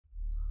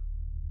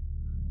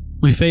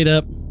we fade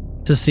up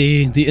to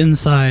see the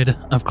inside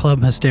of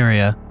Club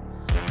Hysteria.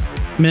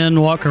 Men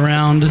walk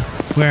around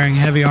wearing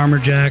heavy armor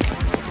jack,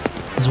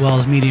 as well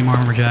as medium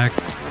armor jack,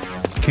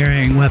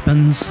 carrying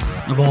weapons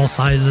of all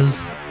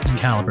sizes and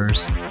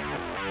calibers.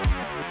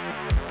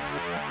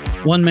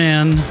 One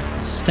man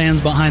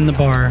stands behind the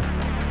bar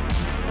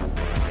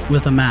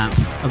with a map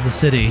of the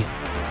city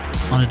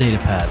on a data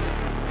pad.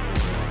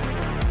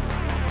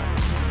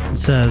 It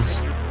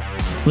says,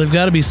 well, they've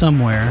got to be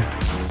somewhere.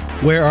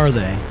 Where are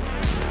they?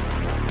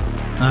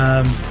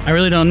 I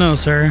really don't know,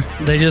 sir.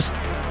 They just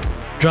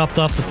dropped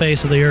off the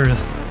face of the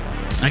earth.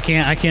 I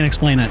can't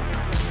explain it.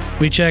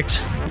 We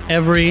checked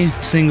every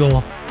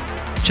single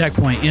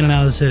checkpoint in and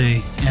out of the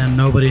city, and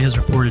nobody has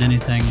reported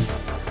anything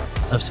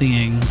of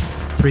seeing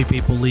 3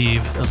 people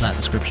leave of that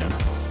description.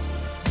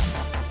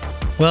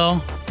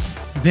 Well,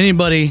 if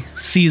anybody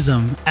sees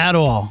them at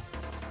all,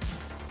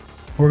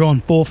 we're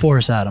going full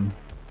force at them.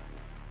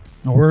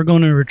 And we're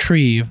going to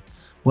retrieve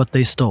what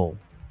they stole.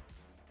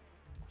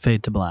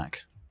 Fade to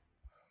black.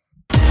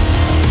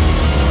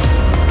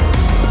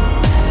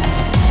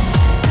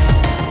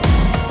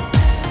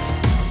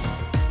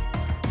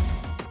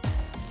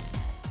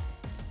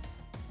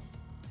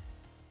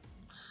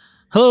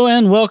 Hello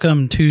and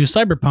welcome to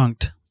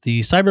Cyberpunked, the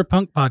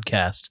Cyberpunk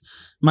podcast.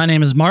 My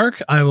name is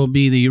Mark. I will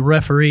be the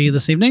referee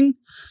this evening.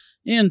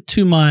 And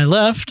to my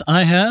left,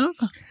 I have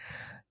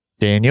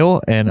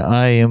Daniel, and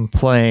I am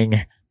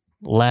playing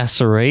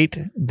Lacerate,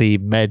 the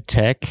med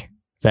tech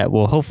that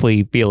will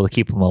hopefully be able to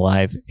keep him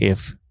alive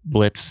if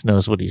Blitz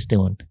knows what he's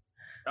doing.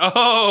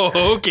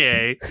 Oh,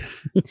 okay.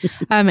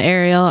 I'm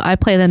Ariel. I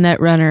play the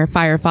Netrunner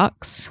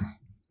Firefox.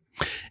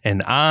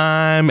 And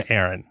I'm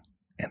Aaron,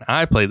 and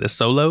I play the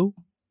solo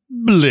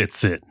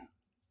Blitzit.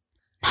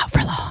 Not for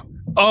long.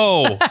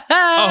 Oh,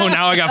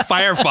 now I got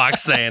Firefox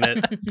saying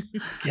it.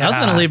 I was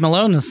going to leave him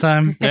alone this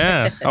time.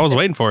 Yeah, I was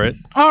waiting for it.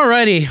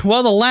 Alrighty.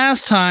 Well, the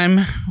last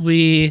time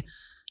we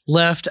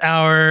left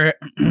our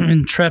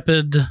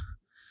intrepid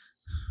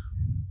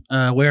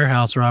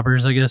warehouse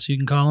robbers, I guess you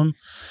can call them,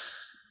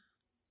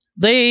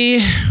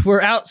 they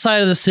were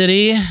outside of the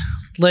city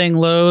laying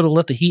low to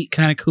let the heat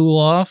kind of cool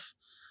off.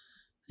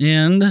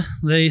 And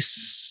they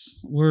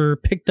were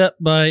picked up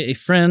by a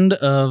friend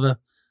of,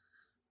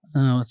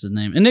 what's his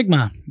name?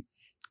 Enigma,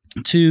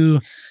 to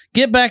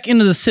get back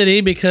into the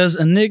city because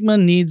Enigma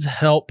needs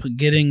help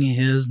getting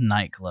his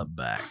nightclub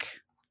back.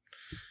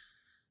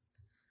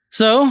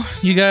 So,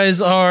 you guys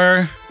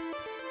are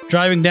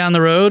driving down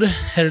the road,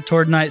 headed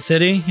toward Night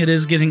City. It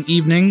is getting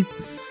evening,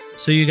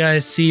 so you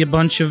guys see a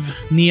bunch of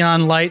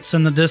neon lights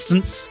in the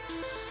distance,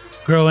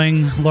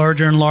 growing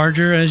larger and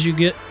larger as you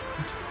get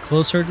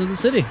closer to the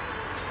city.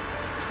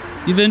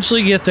 You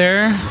eventually get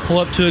there, pull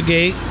up to a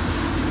gate,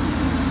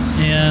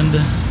 and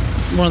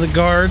one of the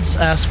guards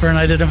asks for an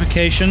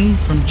identification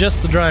from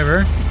just the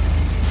driver.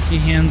 He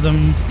hands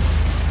him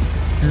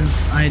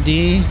his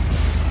ID.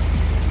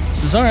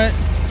 Says, all right,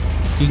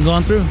 you can go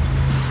on through.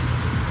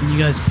 And you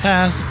guys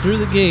pass through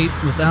the gate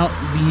without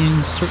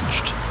being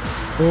searched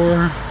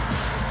for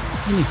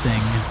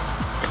anything.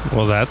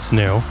 Well, that's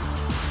new.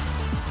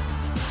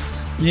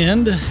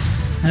 And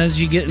as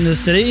you get into the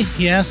city,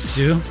 he asks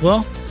you,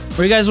 well, where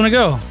do you guys want to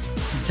go?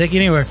 Take you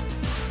anywhere.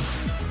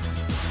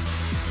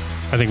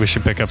 I think we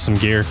should pick up some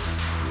gear.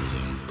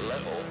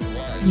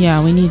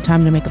 Yeah, we need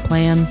time to make a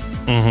plan.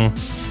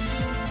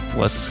 Mm-hmm.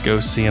 Let's go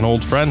see an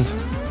old friend.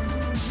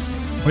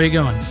 Where are you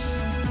going?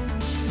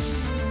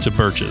 To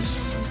Birch's.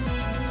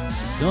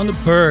 Going to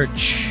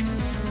Birch.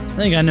 I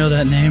think I know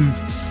that name.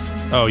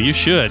 Oh, you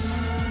should.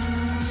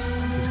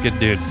 He's a good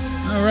dude.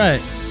 All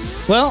right.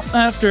 Well,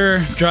 after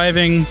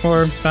driving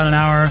for about an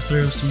hour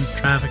through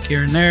some traffic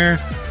here and there,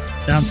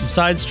 down some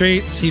side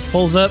streets, he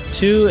pulls up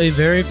to a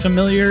very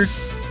familiar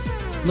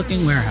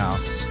looking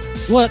warehouse.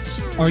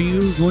 What are you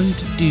going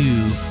to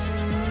do?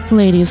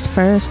 Ladies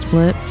first,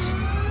 Blitz.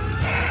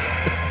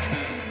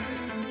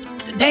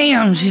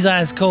 Damn, she's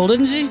ice cold,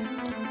 isn't she?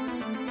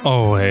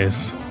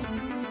 Always.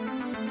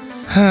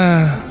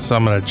 So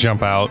I'm going to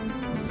jump out.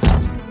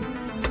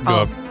 Go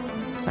up.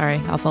 Sorry,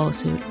 I'll follow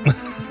suit.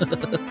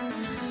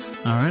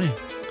 Alrighty.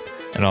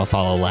 And I'll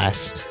follow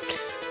last.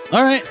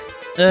 All right.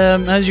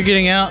 As you're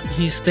getting out,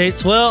 he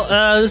states,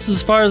 well, this is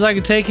as far as I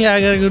can take it.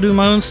 I gotta go do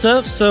my own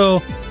stuff,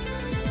 so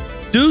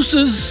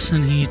deuces.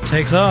 And he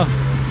takes off.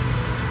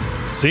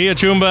 See ya,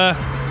 Chumba.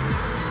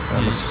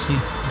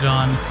 He's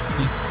gone.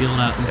 He peeled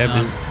out and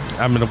gone.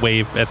 I'm going to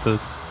wave at the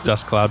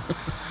dust cloud.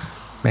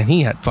 Man,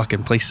 he had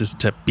fucking places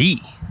to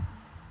be.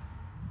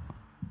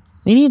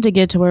 We need to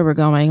get to where we're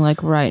going,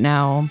 like right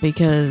now,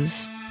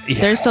 because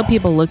there's still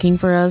people looking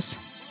for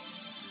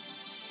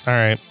us. All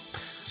right.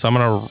 So I'm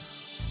going to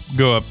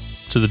go up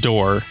to the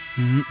door,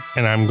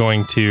 and I'm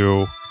going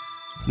to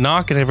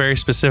knock in a very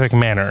specific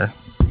manner.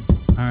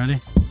 Alrighty.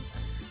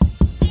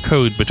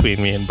 Code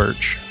between me and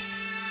Birch.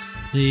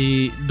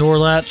 The door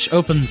latch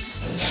opens.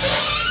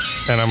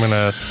 And I'm going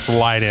to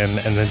slide in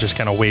and then just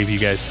kind of wave you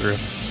guys through.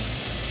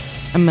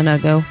 I'm gonna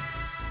go.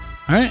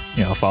 Alright.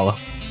 Yeah, I'll follow.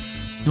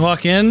 You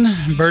walk in,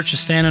 Birch is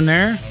standing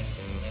there.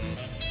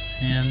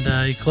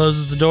 And he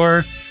closes the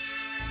door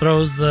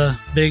throws the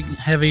big,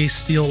 heavy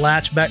steel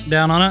latch back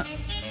down on it.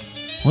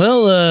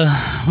 Well,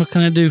 what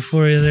can I do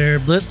for you there,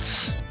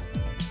 Blitz?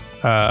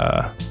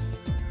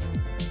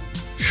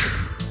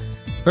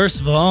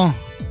 First of all,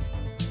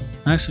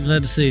 I'm actually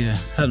glad to see you.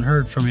 Hadn't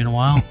heard from you in a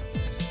while.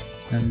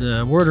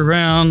 And word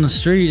around the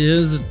street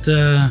is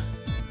that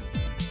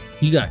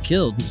you got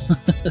killed.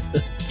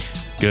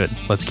 Good.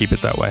 Let's keep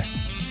it that way.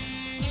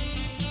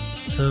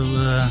 So,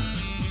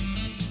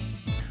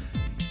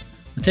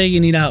 I take it you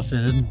need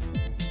outfitted.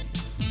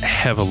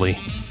 Heavily.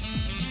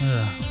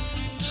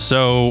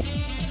 So,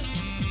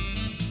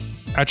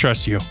 I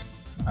trust you.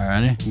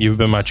 Alrighty. You've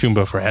been my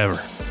Choomba forever.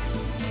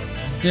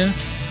 Yeah.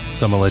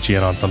 So I'm gonna let you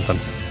in on something.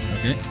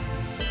 Okay.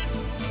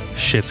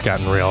 Shit's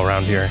gotten real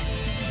around here.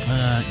 You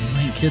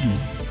ain't kidding.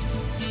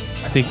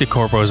 I think the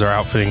corpos are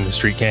outfitting the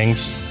street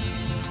gangs,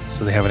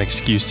 so they have an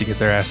excuse to get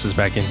their asses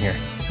back in here.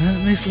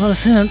 That makes a lot of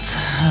sense.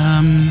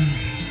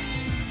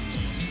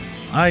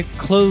 I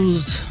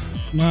closed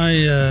my,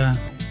 I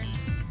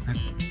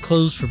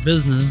closed for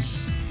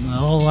business.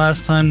 All the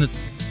last time that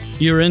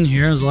you were in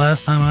here was the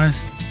last time I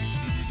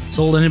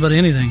sold anybody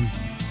anything.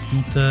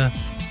 But,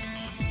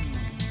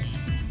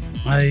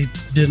 I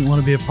didn't want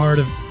to be a part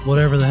of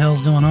whatever the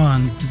hell's going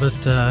on, but,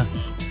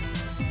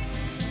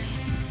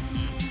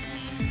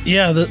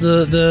 yeah,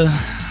 the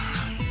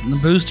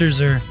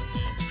boosters are,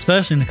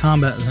 especially in the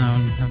combat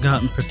zone, have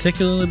gotten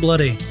particularly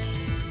bloody.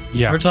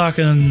 Yeah. We're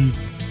talking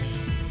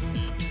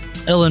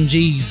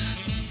LMGs.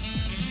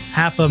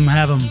 Half of them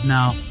have them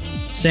now.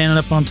 Standing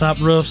up on top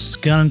roofs,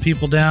 gunning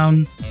people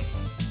down.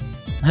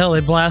 Hell, they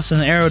blasted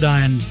an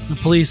Aerodyne, a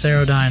police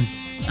Aerodyne,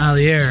 out of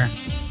the air.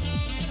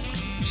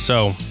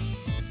 So,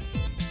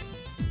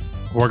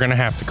 we're gonna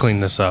have to clean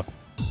this up.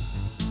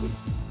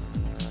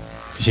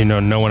 Because you know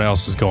no one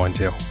else is going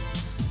to.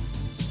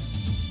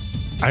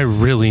 I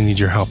really need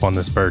your help on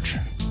this, Birch.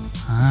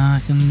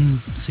 I can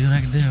see what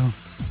I can do.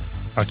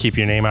 I'll keep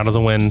your name out of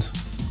the wind.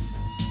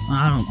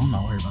 I'm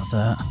not worried about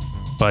that.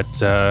 But,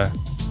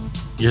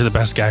 you're the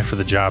best guy for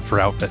the job for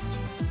outfits.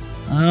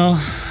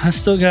 Well, I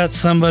still got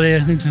somebody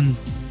who can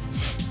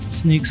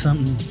sneak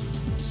something,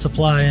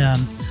 supply in.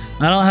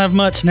 I don't have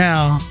much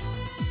now,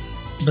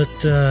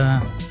 but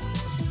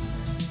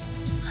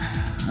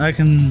I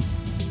can.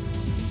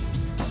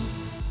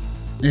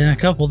 In a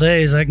couple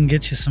days, I can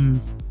get you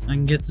some. I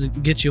can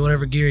get you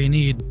whatever gear you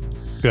need.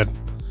 Good.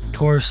 Of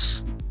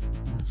course,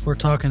 if we're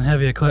talking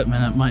heavy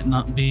equipment, it might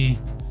not be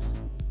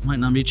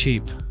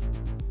cheap.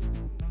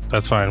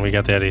 That's fine. We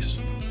got the Eddies.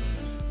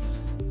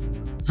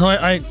 So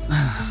I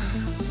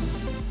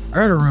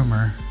heard a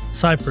rumor.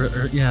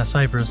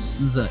 Cypress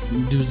is that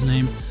dude's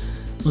name.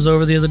 Was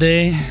over the other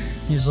day.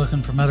 He was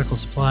looking for medical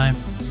supply.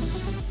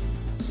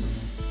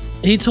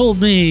 He told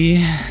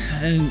me,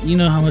 and you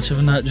know how much of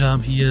a nut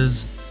job he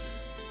is.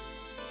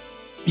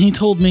 He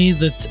told me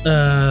that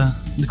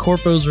the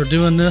corpos were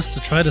doing this to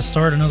try to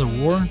start another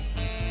war,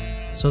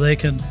 so they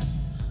could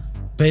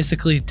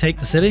basically take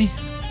the city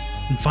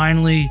and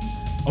finally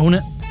own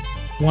it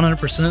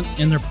 100%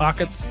 in their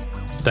pockets.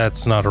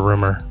 That's not a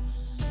rumor.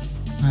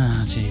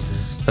 Ah,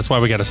 Jesus. That's why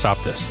we got to stop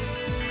this.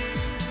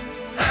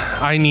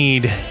 I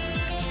need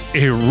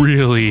a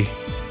really,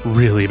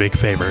 really big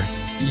favor.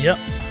 Yep.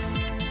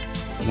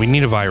 We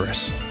need a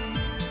virus.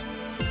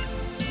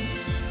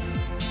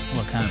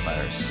 What kind of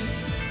virus?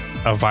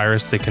 A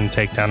virus that can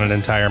take down an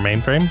entire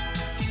mainframe.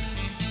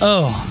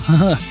 Oh,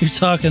 you're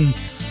talking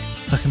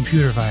a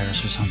computer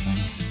virus or something.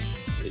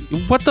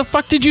 What the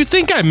fuck did you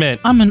think I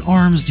meant? I'm an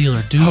arms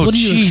dealer, dude. Oh, What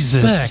do you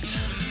Jesus.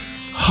 expect?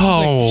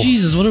 Oh, Like,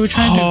 Jesus, what are we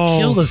trying to do?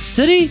 Kill the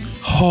city?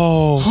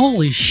 oh.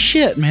 Holy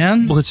shit,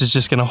 man. Blitz is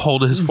just gonna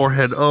hold his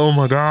forehead. Oh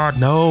my God,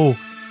 no.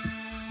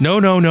 No.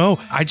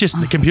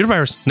 The computer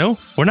virus. No,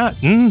 we're not.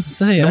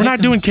 Say, We're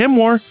not doing chem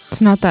war.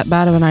 It's not that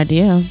bad of an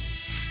idea.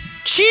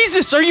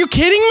 Jesus, are you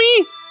kidding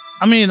me?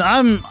 I mean,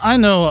 I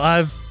know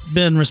I've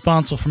been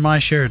responsible for my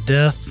share of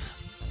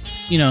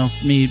death. You know,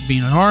 me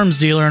being an arms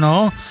dealer and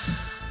all.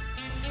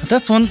 But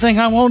that's one thing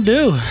I won't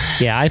do.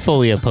 Yeah, I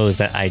fully oppose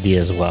that idea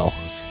as well.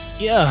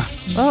 Yeah.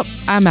 Oh,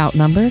 I'm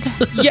outnumbered.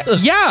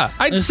 Yeah,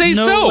 I'd There's say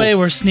no so. way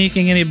we're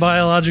sneaking any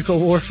biological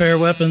warfare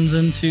weapons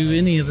into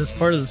any of this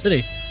part of the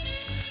city.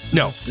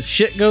 No, If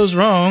shit goes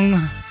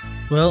wrong,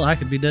 well, I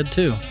could be dead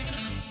too.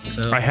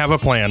 So I have a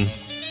plan,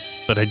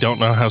 but I don't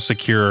know how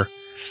secure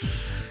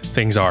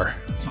things are,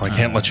 so I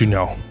can't let you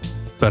know.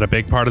 But a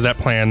big part of that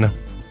plan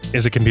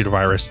is a computer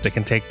virus that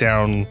can take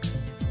down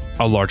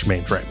a large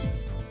mainframe.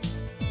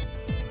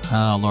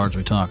 how large are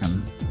we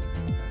talking?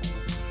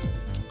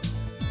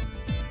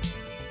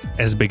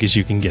 As big as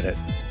you can get it.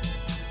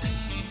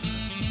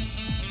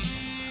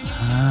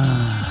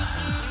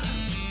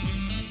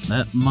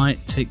 That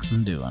might take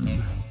some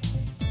doing.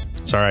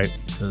 It's all right.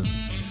 Because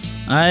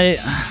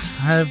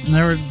I've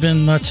never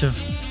been much of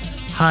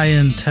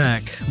high-end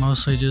tech.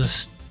 Mostly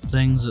just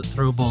things that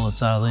throw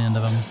bullets out of the end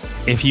of them.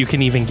 If you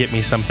can even get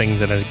me something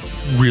that a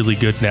really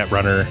good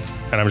netrunner,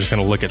 and I'm just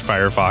going to look at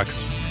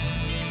Firefox,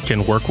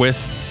 can work with,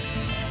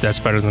 that's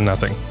better than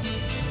nothing.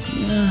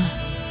 Yeah,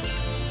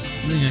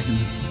 I think I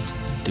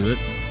can do it.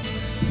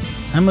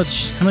 How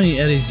many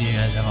eddies do you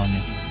guys have on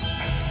you?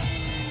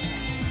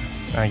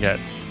 I got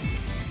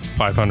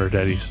 500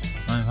 eddies.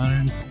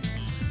 500?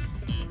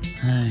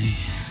 Hey.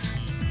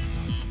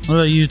 What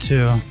about you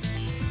two?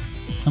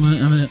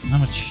 How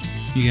much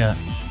you got?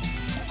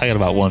 I got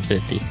about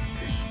 150.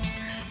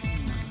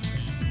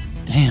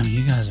 Damn,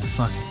 you guys are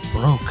fucking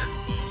broke.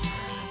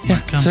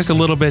 Yeah, it took a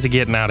little bit to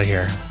getting out of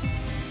here.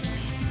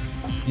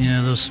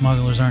 Yeah, those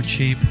smugglers aren't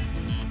cheap.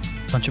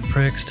 Bunch of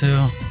pricks,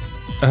 too.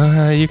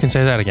 You can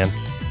say that again.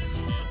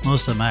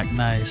 Most of them act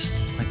nice,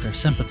 like they're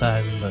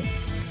sympathizing, but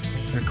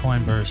their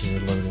coin purses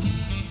are loaded.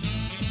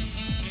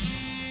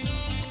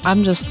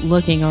 I'm just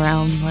looking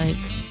around like...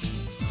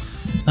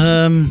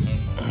 Don't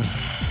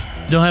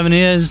have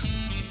any eyes,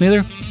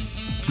 neither?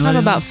 I have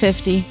about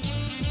 50.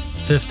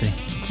 50.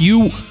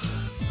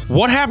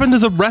 What happened to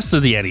the rest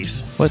of the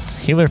eddies? What?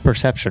 Human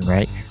perception,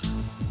 right?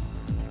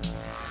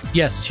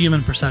 Yes,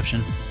 human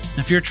perception.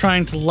 If you're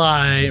trying to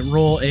lie,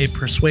 roll a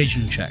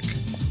persuasion check.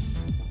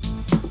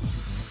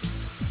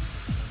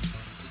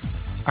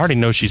 I already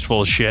know she's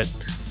full of shit.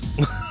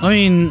 I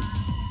mean,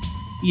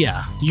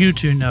 yeah, you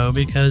two know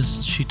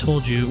because she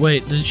told you.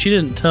 Wait, she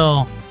didn't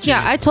tell.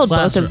 Yeah, I told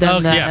both of them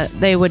Okay. that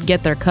they would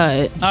get their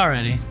cut.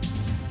 Alrighty.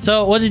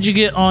 So, what did you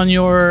get on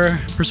your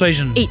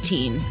persuasion?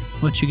 18.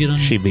 What'd you get on?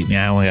 She beat me.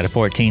 I only got a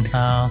 14.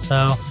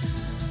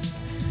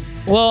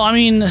 Well, I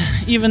mean,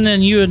 even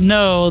then, you would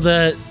know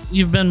that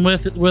you've been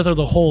with her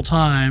the whole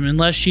time,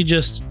 unless she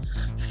just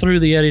threw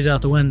the eddies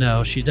out the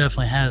window. She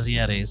definitely has the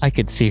eddies. I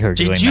could see her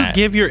doing that. Did you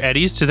give your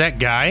eddies to that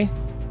guy?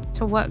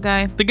 To what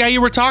guy? The guy you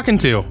were talking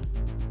to.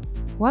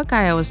 What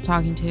guy I was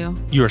talking to?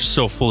 You are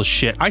so full of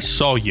shit. I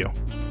saw you.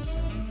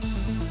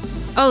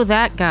 Oh,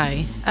 that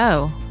guy.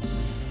 Oh.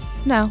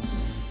 No.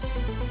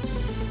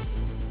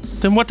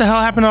 Then what the hell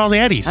happened to all the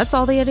eddies? That's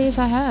all the eddies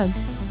I had.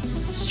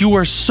 You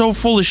are so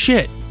full of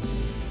shit.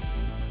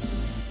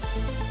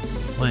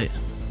 Wait,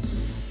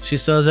 she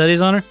still has eddies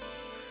on her?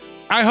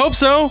 I hope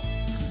so.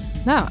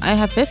 No, I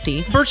have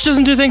 50. Birch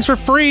doesn't do things for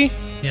free.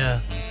 Yeah,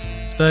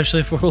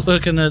 especially if we're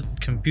looking at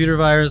computer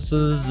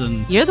viruses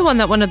and... You're the one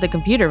that wanted the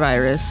computer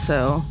virus,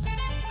 so...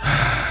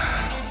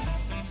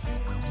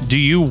 Do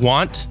you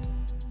want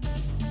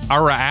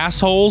our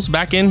assholes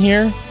back in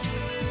here? Wait,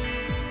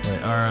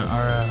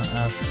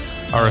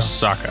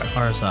 Arasaka.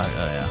 Arasaka,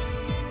 yeah.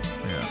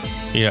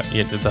 Yeah,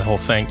 you did the whole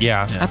thing.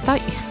 Yeah. I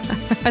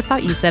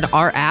thought you said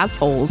our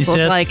assholes. You So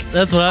see, it's like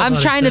that's what I'm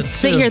thought he trying to said,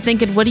 sit too. here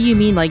thinking, what do you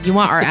mean? Like you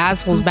want our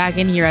assholes back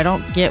in here? I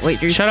don't get what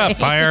you're Shut saying. up,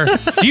 Fire.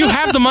 Do you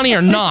have the money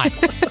or not?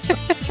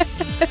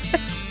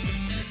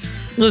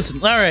 Listen,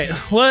 all right,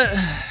 what...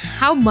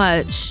 How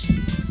much?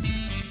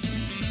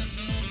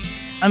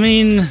 I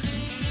mean,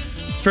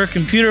 for a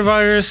computer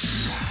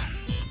virus,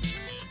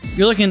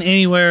 you're looking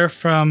anywhere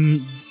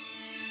from,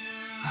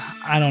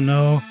 I don't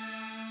know,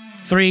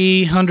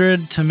 300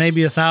 to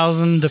maybe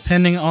 1,000,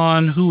 depending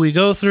on who we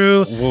go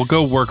through We'll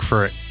go work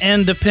for it.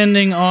 and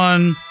depending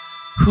on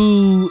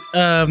who,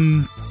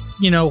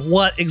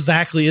 what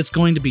exactly it's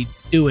going to be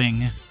doing.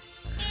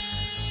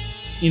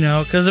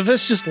 Because if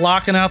it's just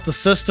locking out the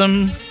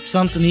system,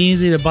 something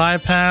easy to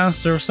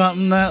bypass or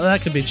something,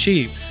 that could be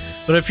cheap.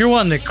 But if you're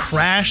wanting to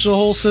crash the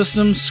whole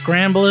system,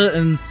 scramble it,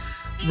 and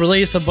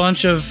release a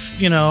bunch of,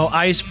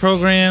 ICE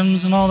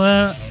programs and all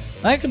that,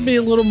 that could be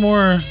a little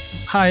more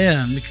high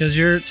end because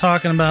you're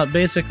talking about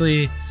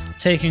basically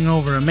taking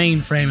over a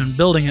mainframe and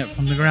building it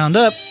from the ground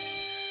up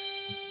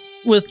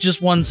with just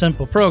one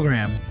simple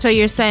program. So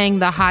you're saying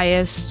the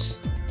highest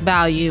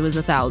value is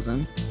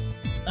 1,000?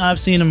 I've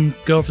seen them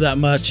go for that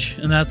much,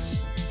 and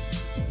that's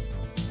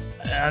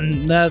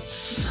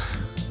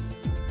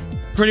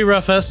pretty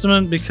rough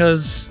estimate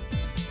because,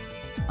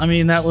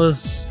 that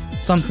was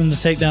something to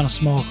take down a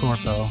small corp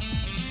though.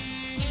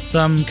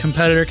 Some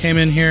competitor came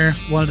in here,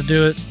 wanted to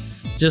do it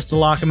just to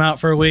lock them out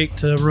for a week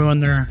to ruin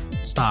their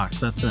stocks.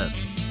 That's it.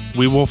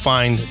 We will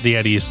find the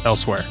eddies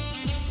elsewhere.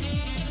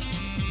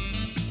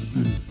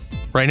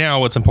 Right now,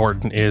 what's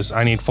important is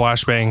I need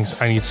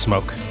flashbangs, I need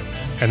smoke,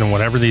 and then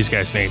whatever these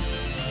guys need.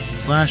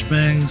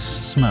 Flashbangs,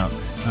 smoke.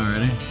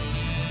 Alrighty.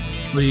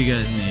 What do you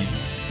guys need?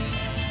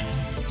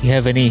 Do you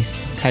have any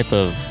type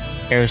of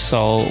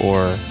aerosol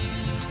or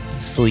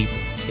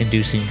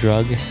sleep-inducing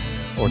drug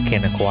or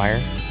can acquire?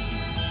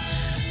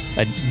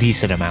 A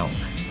decent amount.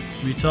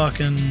 We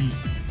talking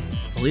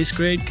police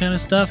grade kind of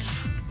stuff?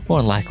 More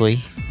than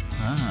likely,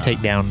 Ah,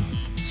 take down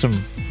some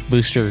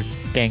booster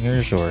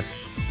gangers or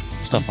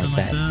stuff like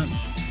something that.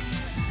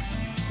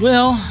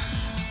 Well,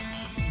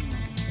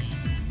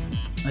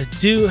 I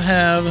do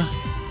have.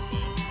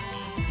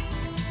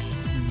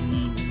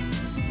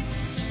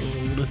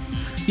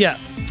 Yeah,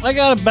 I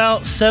got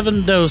about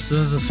 7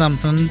 doses of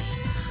something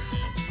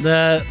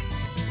that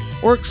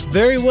works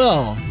very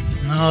well.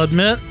 And I'll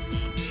admit,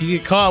 if you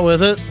get caught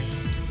with it,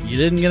 you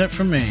didn't get it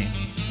from me.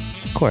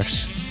 Of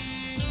course.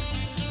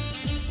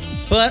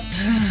 But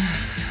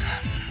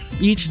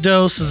each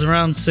dose is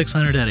around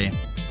 600 Eddie.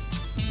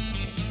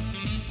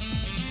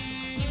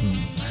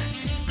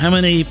 How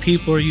many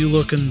people are you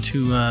looking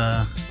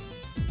to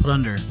put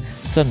under?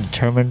 It's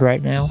undetermined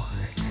right now.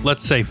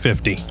 Let's say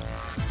 50.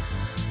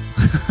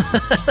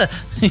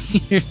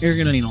 You're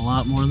going to need a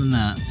lot more than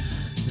that.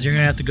 Because you're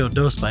going to have to go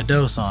dose by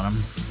dose on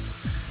them.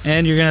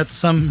 And you're going to have to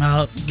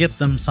somehow get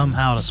them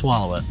somehow to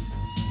swallow it.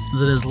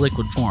 Because it is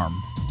liquid form.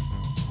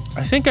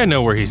 I think I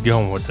know where he's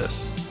going with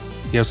this.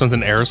 You have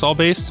something aerosol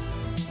based?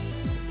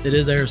 It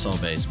is aerosol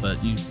based,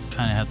 but you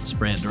kind of have to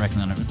spray it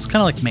directly on them. It's kind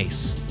of like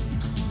mace.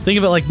 Think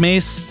of it like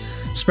mace.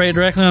 Spray it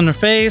directly on their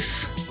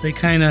face. They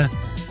kind of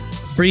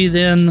breathe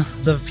in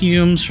the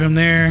fumes from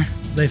there.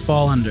 They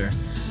fall under.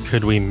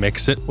 Could we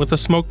mix it with a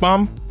smoke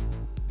bomb?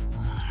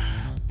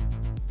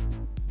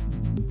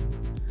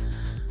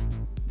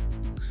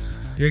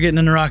 You're getting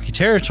into rocky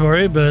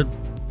territory, but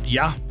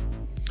yeah.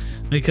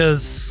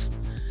 Because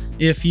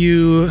if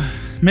you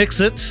mix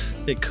it,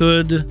 it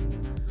could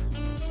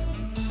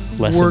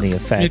Lessen work. the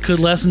effect. It could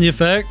lessen the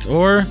effect,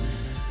 or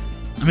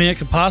I mean, it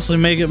could possibly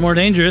make it more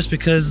dangerous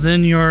because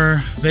then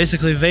you're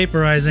basically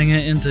vaporizing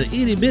it into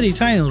itty bitty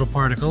tiny little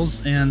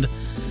particles and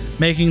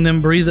making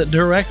them breathe it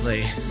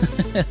directly.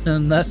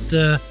 And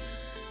that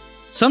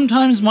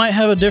sometimes might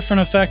have a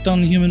different effect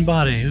on the human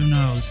body. Who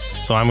knows?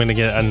 So I'm going to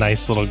get a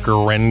nice little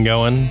grin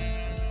going.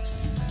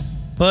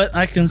 But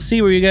I can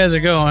see where you guys are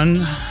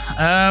going.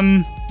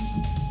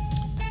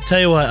 Tell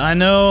you what, I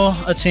know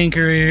a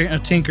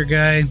tinker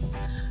guy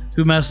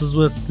who messes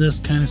with this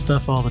kind of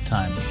stuff all the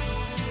time.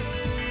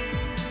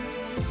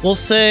 We'll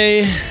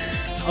say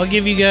I'll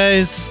give you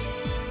guys,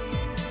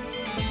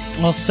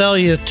 I'll sell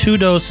you 2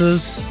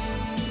 doses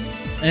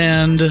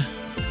and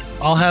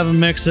I'll have him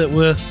mix it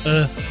with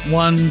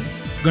 1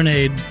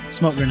 grenade,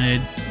 smoke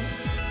grenade.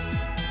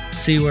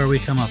 See where we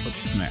come up with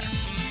from there.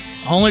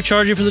 I'll only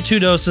charge you for the 2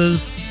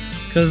 doses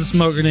because the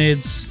smoke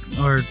grenades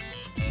are,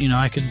 you know,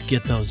 I could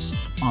get those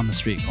on the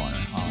street corner,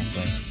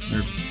 honestly.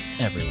 They're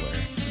everywhere.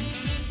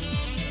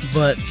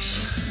 But,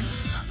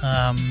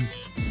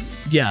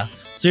 yeah.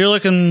 So you're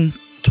looking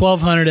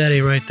 1,200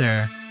 Eddie right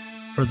there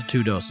for the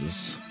 2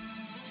 doses.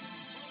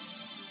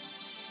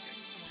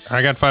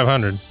 I got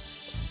 500.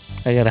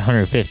 I got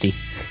 150.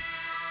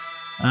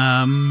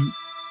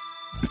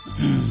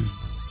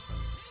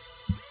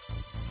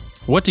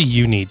 What do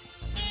you need?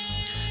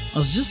 I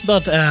was just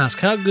about to ask,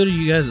 how good are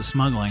you guys at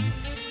smuggling?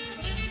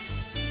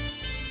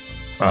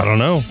 I don't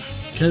know.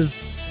 Because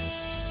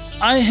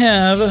I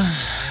have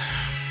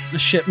a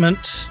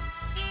shipment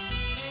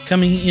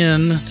coming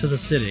in to the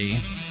city.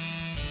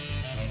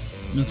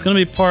 And it's going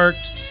to be parked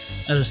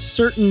at a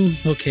certain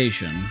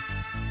location.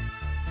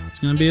 It's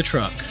going to be a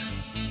truck.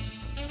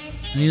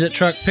 I need that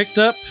truck picked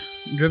up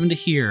and driven to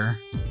here.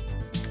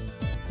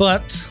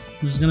 But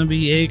there's going to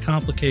be a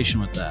complication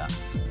with that.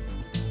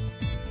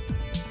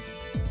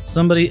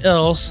 Somebody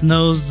else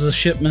knows the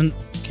shipment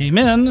came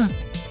in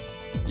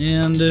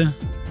and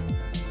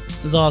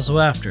is also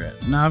after it.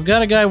 Now, I've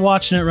got a guy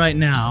watching it right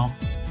now,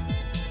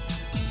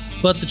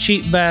 but the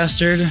cheap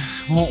bastard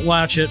won't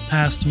watch it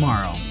past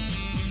tomorrow.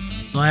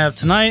 So I have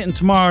tonight and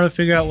tomorrow to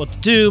figure out what to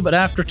do, but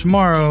after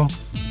tomorrow,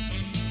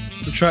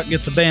 the truck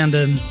gets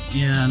abandoned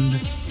and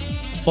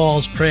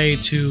falls prey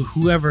to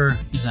whoever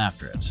is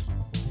after it.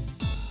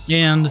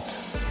 And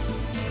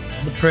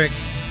the prick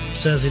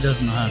says he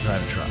doesn't know how to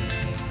drive a truck.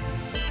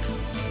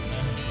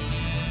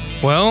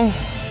 Well,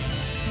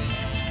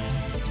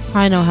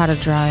 I know how to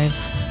drive.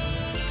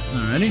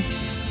 Alrighty.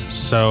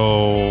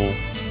 so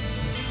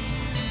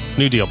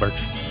new deal, Birch.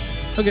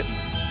 Okay.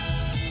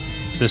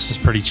 This is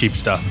pretty cheap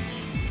stuff.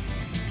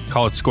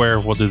 Call it square,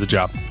 we'll do the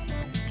job.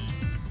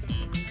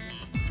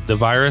 The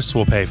virus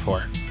we'll pay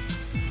for.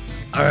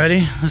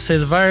 Alrighty. Let's say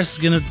the virus is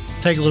going to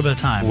take a little bit of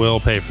time. We'll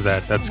pay for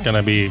that. That's going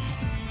to be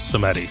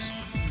some eddies.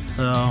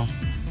 So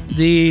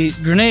the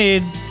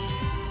grenade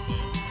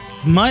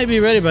might be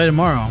ready by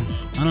tomorrow.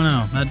 I don't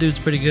know. That dude's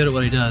pretty good at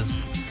what he does.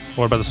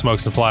 What about the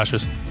smokes and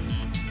flashes?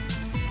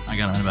 I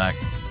got him in the back.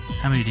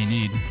 How many do you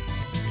need?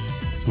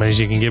 As many as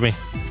you can give me.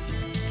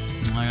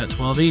 I got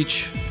 12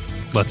 each.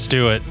 Let's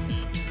do it.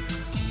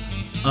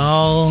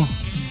 I'll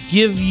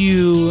give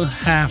you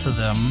half of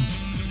them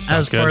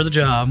as good. part of the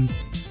job.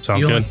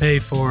 Sounds you good. only pay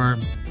for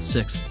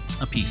 6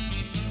 a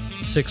piece.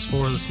 6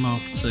 for the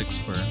smoke, 6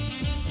 for...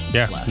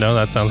 Yeah, flash. no,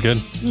 that sounds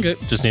good. Okay.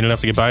 Just need enough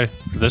to get by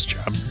for this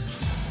job.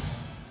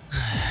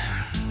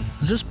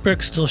 Is this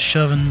prick still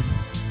shoving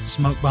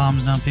smoke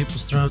bombs down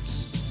people's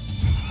throats?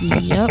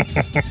 Yep.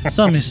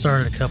 Something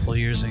started a couple of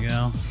years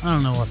ago. I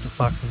don't know what the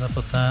fuck was up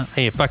with that.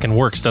 Hey, it fucking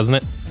works, doesn't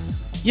it?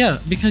 Yeah,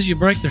 because you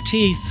break their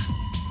teeth.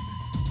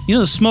 You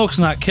know the smoke's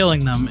not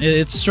killing them.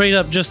 It's straight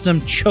up just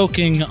them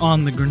choking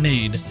on the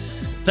grenade.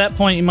 At that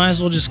point, you might as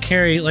well just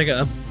carry like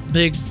a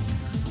big,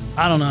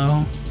 I don't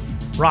know,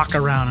 rock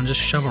around and just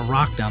shove a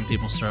rock down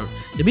people's throat.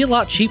 It'd be a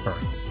lot cheaper.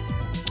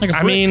 Like a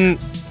I brick. mean,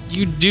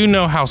 you do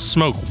know how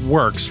smoke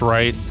works,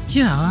 right?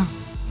 Yeah,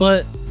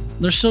 but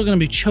they're still going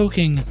to be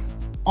choking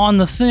on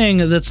the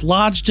thing that's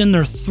lodged in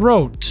their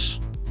throat.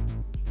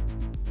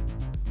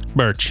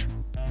 Birch,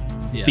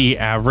 Yeah. the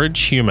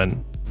average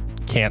human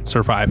can't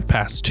survive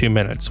past 2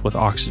 minutes with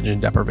oxygen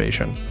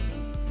deprivation.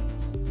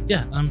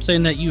 Yeah, I'm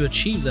saying that you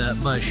achieve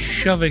that by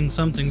shoving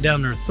something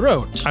down their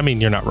throat. I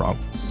mean, you're not wrong.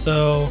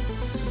 So,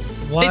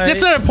 why?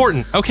 That's not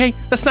important, okay?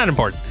 That's not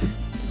important.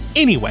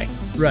 Anyway,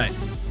 Right.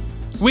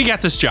 we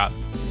got this job.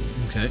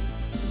 Okay.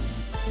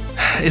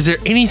 Is there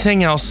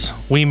anything else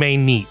we may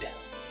need?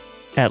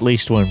 At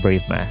least one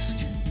brave mask.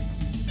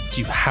 Do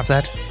you have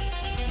that?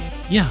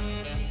 Yeah.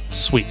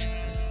 Sweet.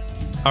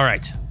 All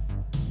right.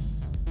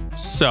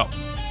 So,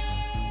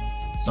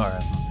 Sorry,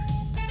 I'm hungry.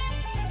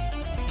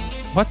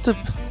 what the...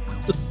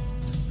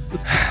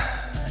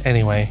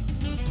 Anyway,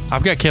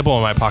 I've got kibble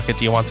in my pocket.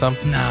 Do you want some?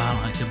 No, I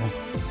don't like kibble.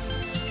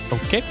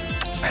 Okay.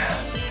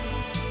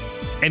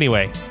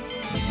 Anyway,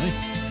 Okay.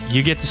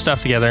 you get the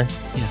stuff together.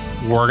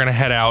 Yeah. We're going to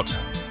head out,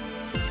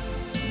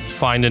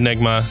 find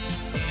Enigma,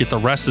 get the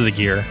rest of the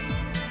gear,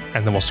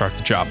 and then we'll start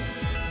the job.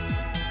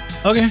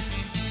 Okay.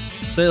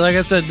 So, like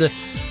I said,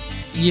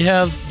 you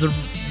have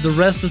the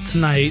rest of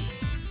tonight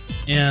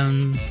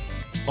and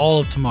all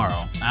of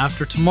tomorrow.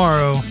 After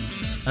tomorrow,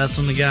 that's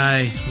when the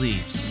guy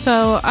leaves.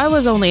 So I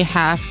was only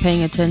half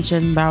paying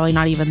attention, probably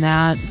not even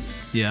that.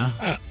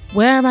 Yeah.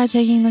 Where am I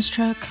taking this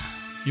truck?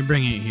 You're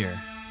bringing it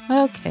here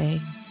Okay.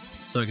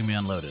 so it can be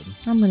unloaded.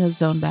 I'm going to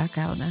zone back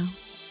out now.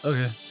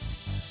 Okay.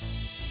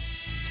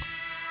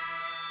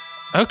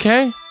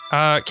 Okay.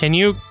 Can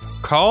you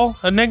call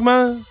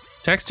Enigma,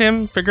 text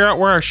him, figure out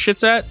where our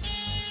shit's at,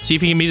 see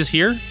if he can meet us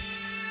here?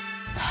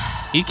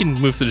 He can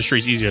move through the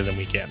streets easier than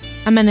we can.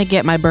 I'm going to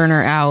get my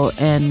burner out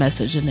and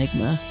message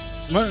Enigma.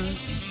 All right.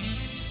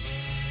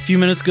 A few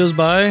minutes goes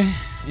by,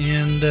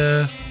 and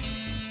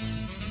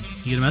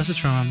you get a message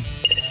from him.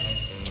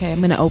 Okay, I'm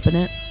going to open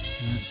it.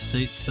 And it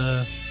states,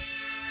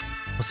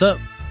 what's up?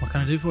 What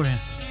can I do for you?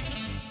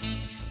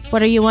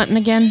 What are you wanting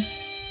again?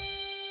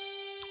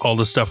 All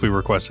the stuff we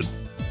requested.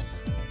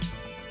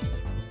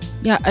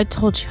 Yeah, I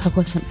told you I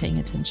wasn't paying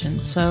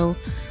attention. So,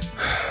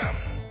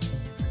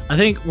 I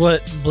think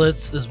what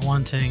Blitz is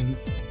wanting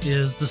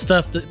is the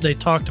stuff that they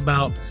talked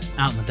about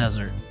out in the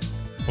desert.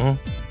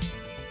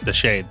 The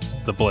shades,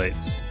 the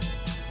blades.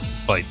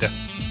 Blade.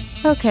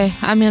 okay,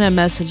 I'm going to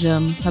message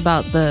him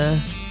about the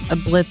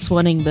Blitz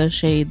wanting the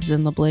shades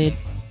and the blade.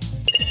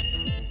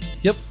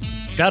 Yep.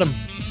 Got him.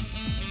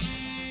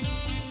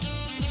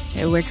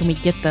 Okay, where can we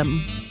get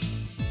them?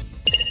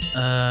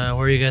 Where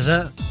are you guys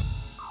at?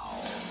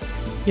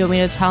 You want me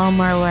to tell him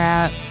where we're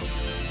at?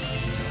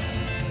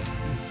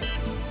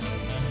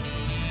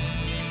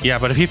 Yeah,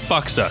 but if he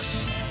fucks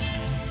us,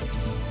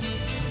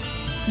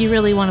 You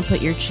really want to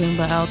put your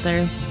Chumba out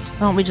there?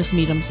 Why don't we just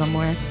meet him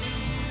somewhere?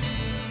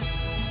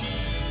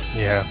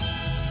 yeah.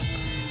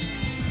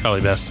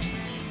 Probably best.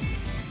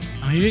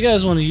 I mean, if you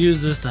guys want to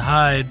use this to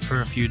hide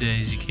for a few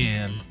days, you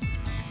can.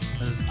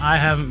 Because I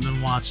haven't been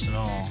watched at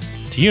all.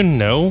 Do you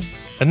know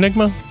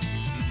Enigma?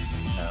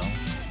 No.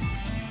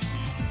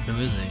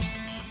 Who is he?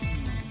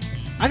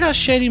 I got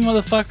shady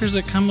motherfuckers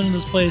that come into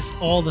this place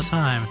all the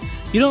time.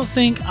 You don't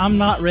think I'm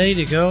not ready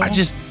to go?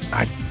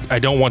 I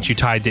don't want you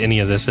tied to any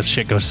of this if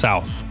shit goes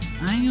south.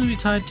 I ain't gonna be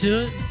tied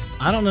to it.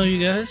 I don't know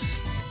you guys.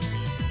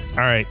 All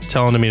right,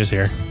 tell him to meet us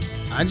here.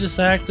 I just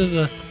act as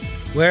a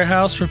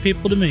warehouse for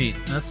people to meet.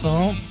 That's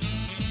all.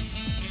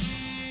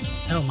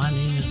 Hell, my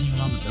name isn't even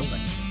on the building.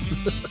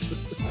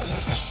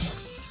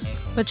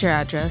 What's your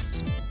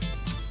address?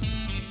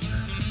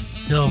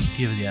 He'll give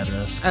you the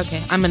address.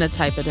 Okay, I'm going to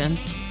type it in.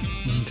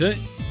 Okay.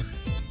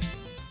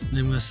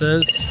 Enigma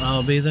says,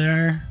 I'll be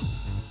there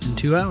in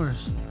 2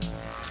 hours.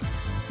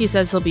 He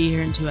says he'll be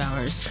here in 2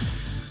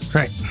 hours.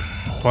 Right.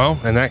 Well,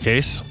 in that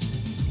case,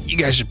 you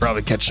guys should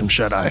probably catch some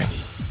shut-eye.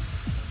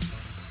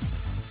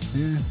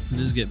 Yeah, it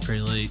is getting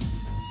pretty late.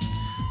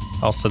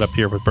 I'll sit up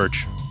here with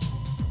Birch.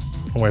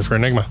 I'll wait for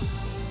Enigma.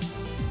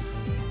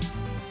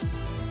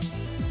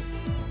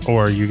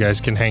 Or you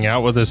guys can hang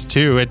out with us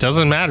too. It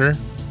doesn't matter.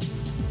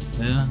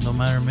 Yeah, don't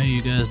matter to me.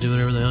 You guys do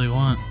whatever the hell you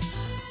want.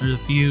 There's a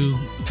few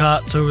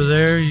cots over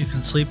there you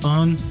can sleep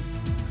on.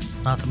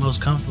 Not the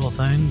most comfortable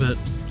thing, but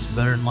it's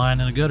better than lying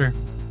in a gutter.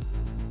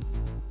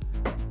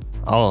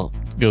 I'll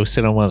go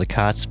sit on one of the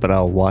cots, but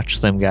I'll watch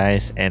them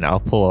guys, and I'll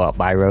pull out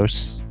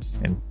Byros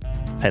and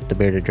pet the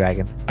bearded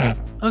dragon.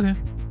 Okay.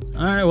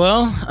 All right.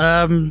 Well,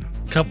 a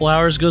couple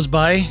hours goes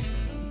by,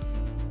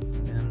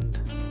 and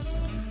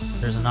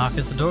there's a knock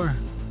at the door.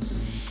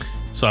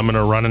 So I'm going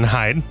to run and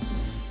hide.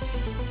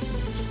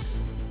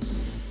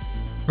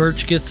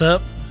 Birch gets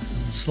up,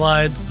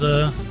 slides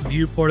the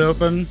viewport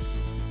open,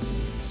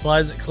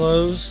 slides it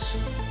closed.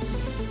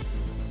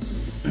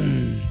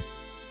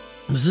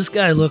 Does this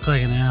guy look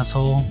like an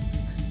asshole?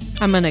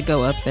 I'm going to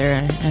go up there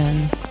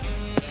and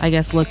I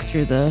guess look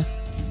through the...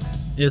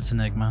 It's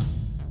Enigma.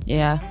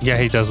 Yeah. Yeah,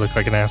 he does look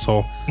like an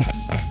asshole.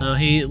 So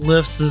he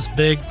lifts this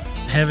big,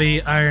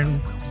 heavy iron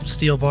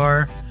steel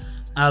bar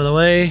out of the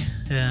way,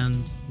 and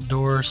the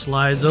door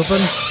slides open.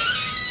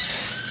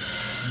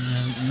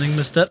 And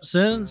Enigma steps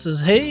in and says,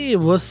 "Hey,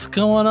 what's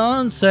going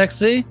on,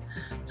 sexy?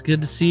 It's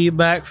good to see you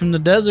back from the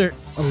desert.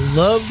 I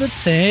love the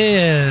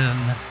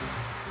tan.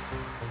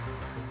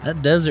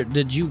 That desert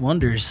did you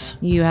wonders.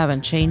 You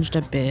haven't changed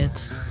a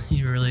bit.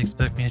 You really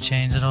expect me to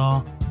change at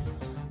all?"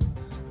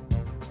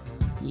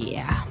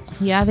 Yeah.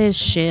 You have his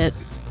shit.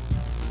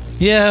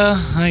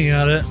 Yeah, I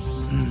got it.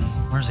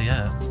 Where's he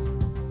at?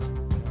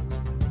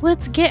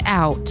 Let's get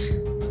out.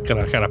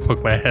 Gonna kind of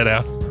poke my head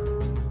out.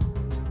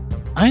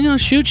 I ain't gonna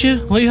shoot you.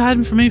 What are you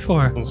hiding from me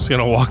for? I'm just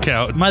gonna walk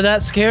out. Am I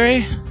that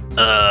scary?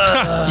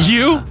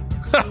 You?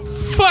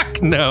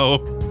 Fuck no.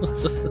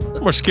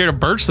 I'm more scared of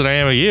Birch than I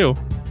am of you.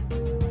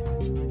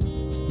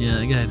 Yeah,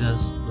 that guy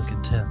does look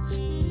intense.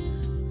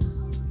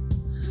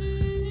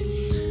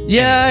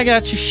 Yeah, I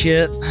got your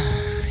shit.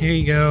 Here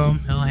you go.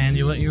 He'll hand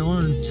you what you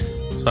want.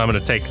 So I'm gonna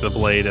take the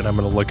blade and I'm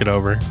gonna look it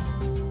over.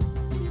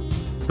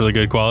 Really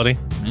good quality?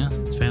 Yeah,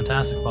 it's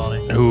fantastic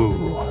quality. Ooh.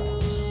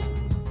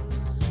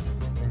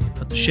 And you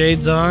put the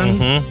shades on,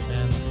 and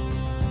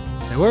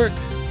they work.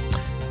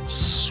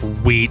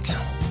 Sweet.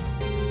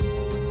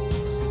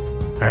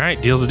 All right,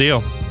 deal's a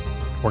deal.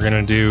 We're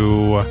gonna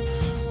do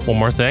one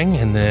more thing,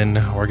 and then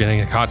we're gonna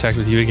get in contact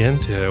with you again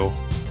to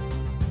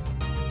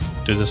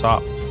do this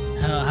op.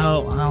 How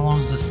long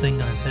is this thing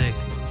gonna take?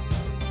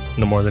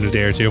 No more than a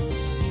day or two.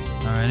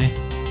 Alrighty.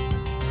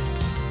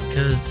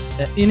 Because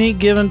at any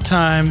given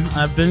time,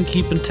 I've been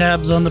keeping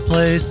tabs on the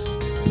place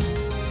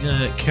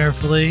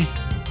carefully.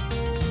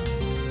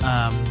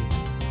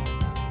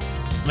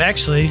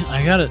 Actually,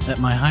 I got it at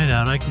my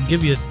hideout. I can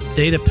give you a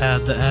data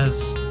pad that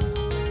has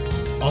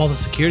all the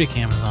security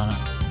cameras on it.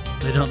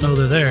 They don't know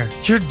they're there.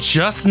 You're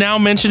just now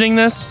mentioning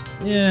this?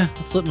 Yeah,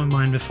 it slipped my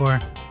mind before.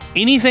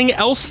 Anything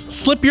else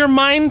slip your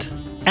mind,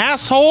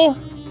 asshole?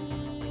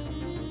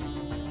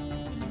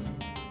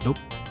 Nope.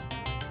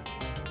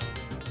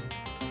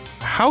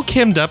 How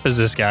kimmed up is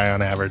this guy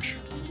on average?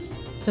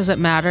 Does it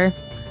matter?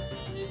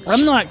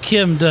 I'm not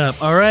kimmed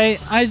up, all right?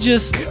 I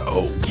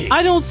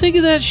don't think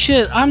of that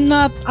shit. I'm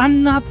not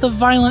the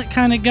violent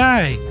kind of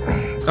guy.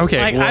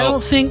 Okay, Like, I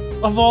don't think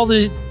of all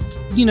the,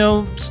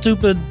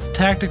 stupid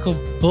tactical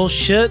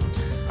bullshit.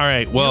 all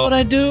right, You know well, what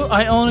I do?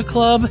 I own a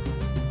club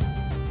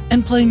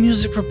and play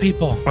music for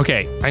people.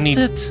 okay, I need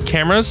That's it.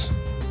 cameras,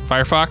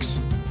 Firefox,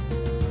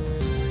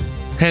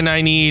 and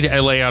I need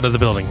a layout of the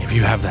building, if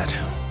you have that.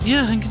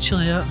 Yeah, I can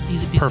chill you out.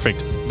 Easy peasy. Perfect.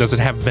 Does it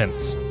have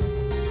vents?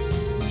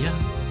 Yeah,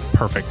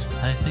 Perfect.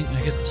 I think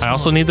I get the I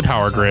also smoke need the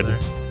power vents out grid. there.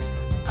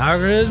 Power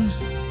grid? I'm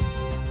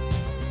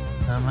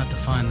gonna have to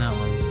find that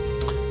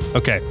one.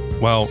 Okay,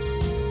 well,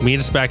 meet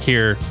us back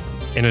here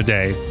in a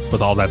day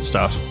with all that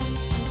stuff,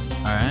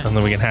 Alright, and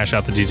then we can hash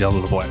out the details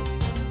of the plan.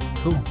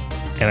 cool.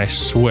 And I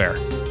swear,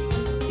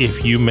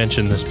 if you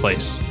mention this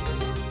place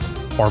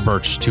or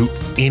Birch to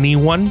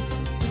anyone,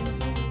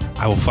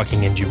 I will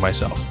fucking end you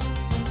myself.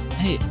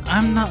 Hey,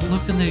 I'm not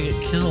looking to get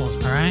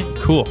killed, alright?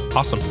 Cool.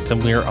 Awesome. Then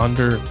we are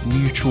under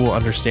mutual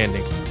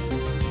understanding.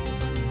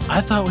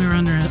 I thought we were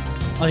under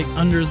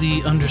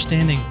the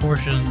understanding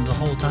portion the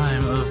whole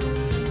time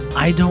of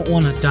I don't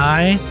want to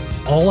die.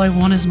 All I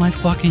want is my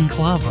fucking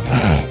club.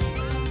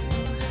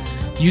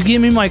 You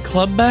give me my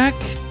club back,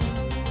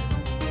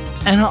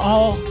 and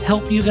I'll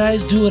help you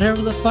guys do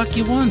whatever the fuck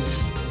you want.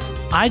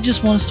 I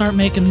just want to start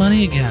making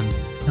money again,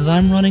 because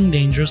I'm running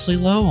dangerously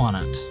low on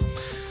it.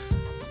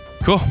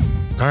 Cool.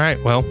 All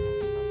right. Well,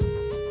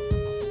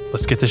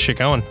 let's get this shit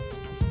going.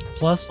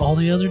 Plus, all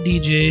the other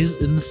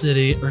DJs in the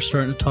city are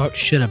starting to talk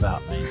shit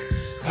about me.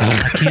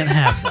 I can't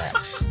have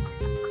that.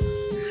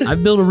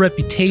 I've built a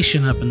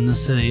reputation up in the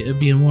city of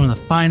being one of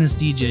the finest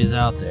DJs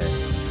out there.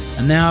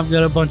 And now I've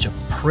got a bunch of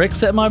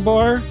pricks at my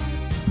bar?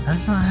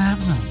 That's not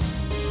happening.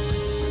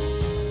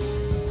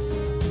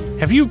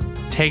 Have you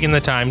taken the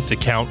time to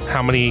count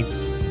how many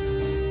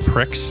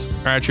pricks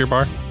are at your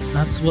bar?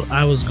 That's what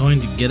I was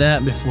going to get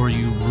at before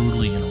you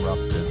rudely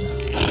interrupted.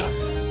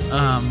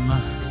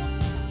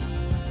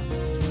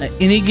 At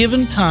any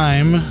given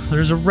time,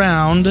 there's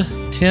around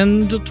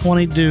 10 to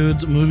 20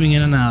 dudes moving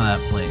in and out of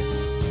that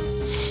place.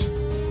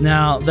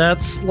 Now,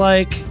 that's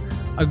like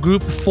a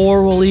group of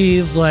 4 will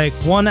leave like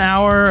 1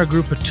 hour, a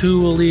group of 2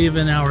 will leave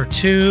in hour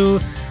 2,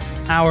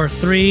 hour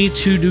 3,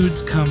 2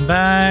 dudes come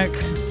back,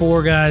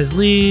 4 guys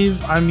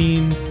leave. I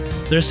mean,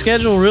 their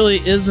schedule really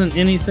isn't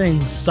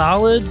anything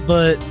solid,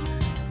 but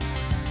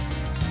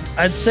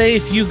I'd say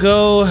if you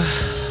go,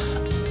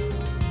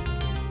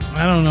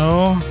 I don't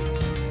know,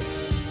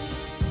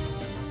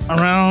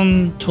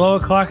 around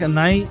 12 o'clock at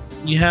night,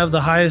 you have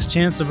the highest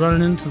chance of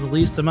running into the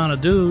least amount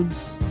of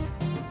dudes.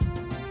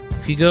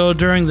 If you go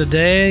during the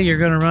day, you're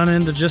going to run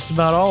into just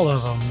about all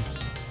of them.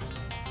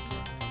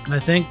 I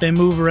think they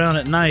move around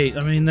at night.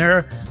 I mean,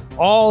 they're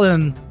all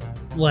in,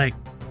 like,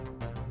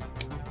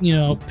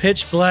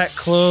 pitch black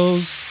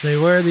clothes. They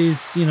wear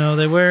these,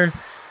 they wear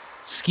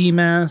ski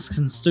masks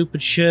and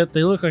stupid shit.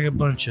 They look like a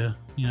bunch of,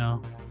 they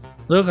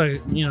look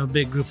like, a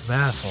big group of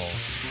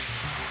assholes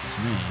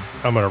to me.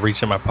 I'm going to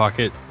reach in my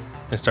pocket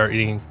and start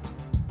eating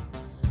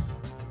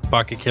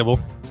pocket kibble.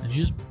 Did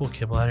you just pull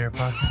kibble out of your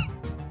pocket?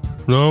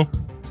 No.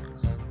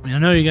 I mean, I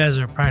know you guys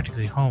are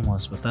practically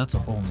homeless, but that's a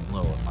whole new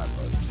low in my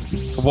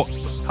book. What?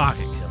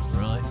 Pocket kibble,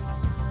 really?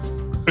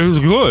 It was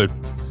good.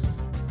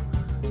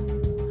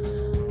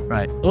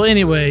 Right. Well,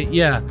 anyway,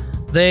 yeah,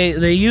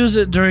 they use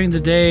it during the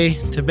day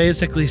to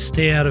basically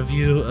stay out of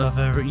view of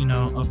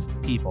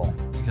of people,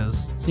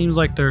 because it seems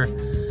like they're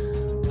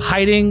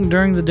hiding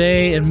during the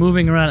day and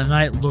moving around at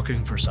night looking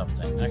for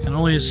something. I can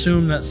only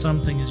assume that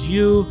something is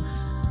you,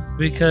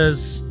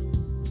 because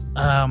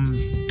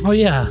Oh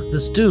yeah,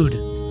 this dude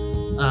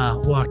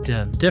walked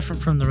in,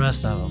 different from the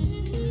rest of them.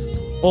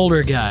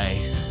 Older guy.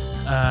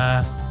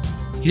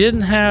 He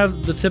didn't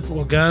have the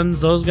typical guns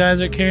those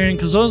guys are carrying,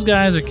 because those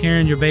guys are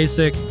carrying your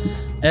basic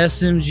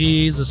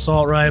SMGs,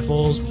 assault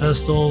rifles,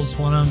 pistols.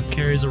 One of them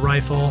carries a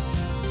rifle.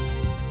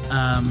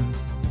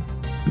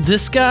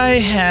 This guy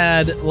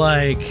had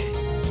like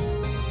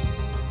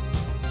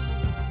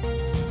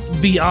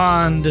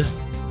beyond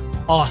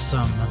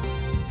awesome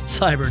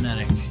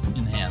cybernetic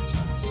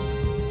enhancements.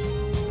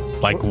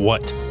 Like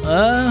what?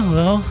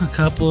 Well, a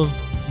couple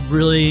of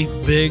really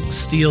big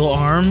steel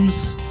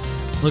arms.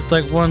 Looked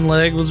like one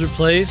leg was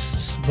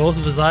replaced. Both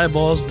of his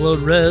eyeballs glowed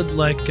red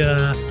like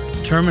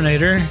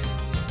Terminator.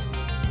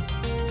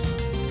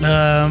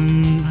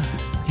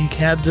 He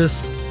had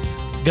this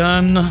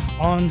gun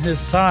on his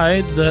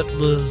side that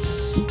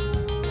was,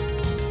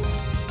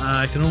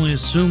 I can only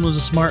assume was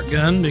a smart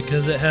gun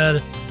because it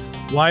had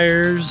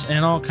wires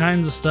and all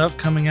kinds of stuff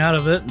coming out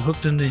of it and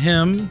hooked into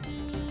him.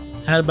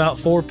 Had about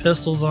 4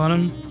 pistols on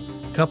him,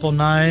 a couple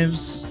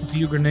knives, a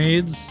few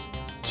grenades.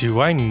 Do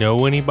I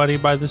know anybody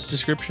by this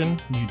description?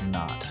 You do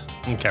not.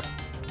 Okay.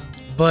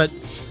 But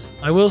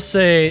I will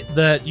say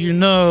that you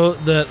know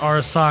that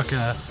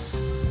Arasaka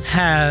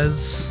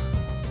has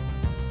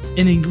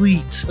an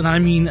elite, and I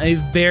mean a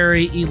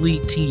very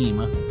elite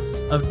team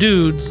of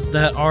dudes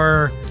that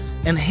are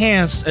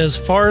enhanced as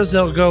far as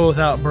they'll go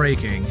without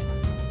breaking.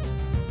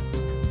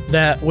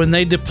 That when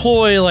they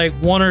deploy like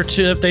 1 or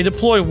 2, if they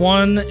deploy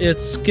 1,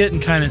 it's getting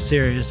kind of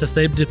serious. If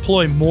they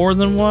deploy more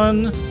than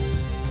 1,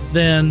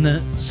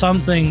 then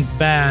something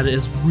bad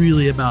is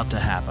really about to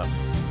happen.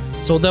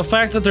 So the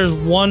fact that there's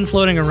 1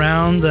 floating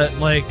around that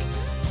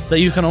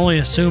you can only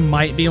assume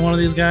might be one of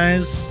these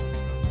guys,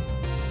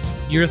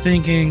 you're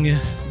thinking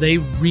they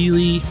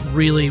really,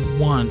 really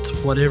want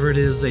whatever it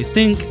is they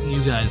think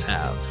you guys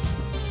have.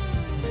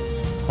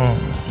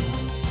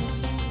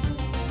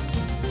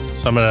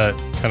 So I'm gonna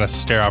kind of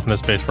stare off into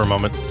space for a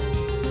moment.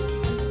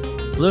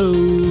 Hello,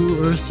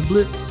 Earth to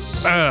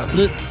Blitz.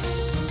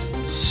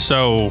 Blitz.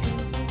 So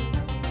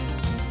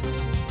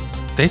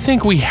they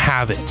think we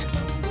have it.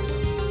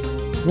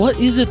 What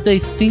is it they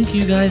think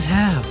you guys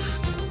have?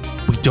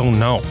 We don't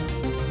know.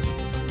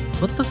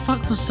 What the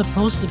fuck was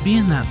supposed to be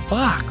in that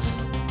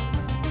box?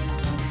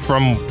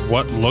 From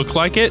what looked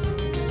like it,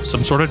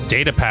 some sort of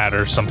data pad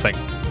or something.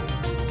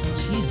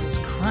 Jesus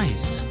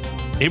Christ.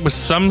 It was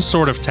some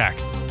sort of tech.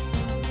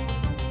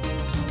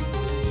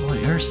 Boy,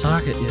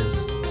 Arasaka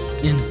is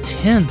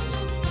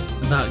intense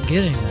about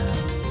getting that.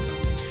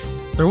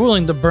 They're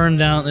willing to burn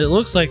down, it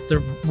looks like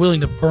they're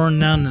willing to burn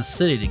down the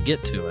city to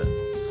get to it.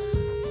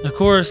 Of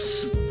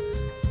course,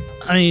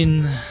 I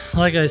mean,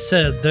 like I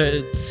said,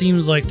 it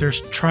seems like they're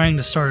trying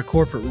to start a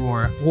corporate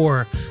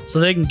war so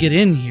they can get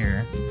in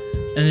here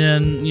and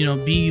then,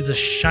 be the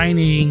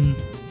shining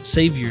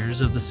saviors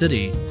of the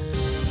city.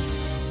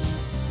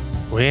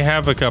 We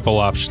have a couple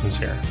options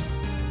here.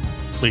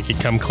 We could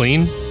come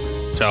clean,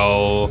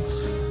 tell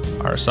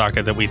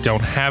Arasaka that we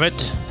don't have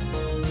it.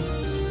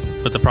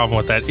 But the problem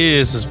with that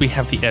is we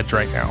have the edge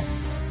right now.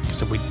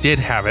 Because if we did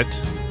have it,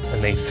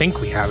 and they think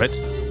we have it,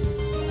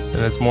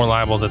 then it's more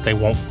liable that they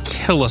won't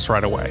kill us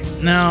right away.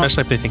 Now,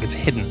 especially if they think it's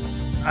hidden.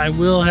 I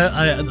will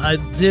have. I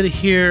did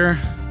hear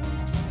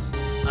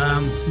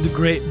through the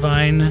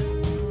grapevine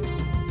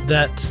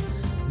that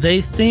they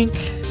think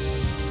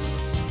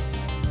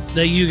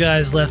that you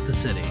guys left the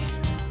city.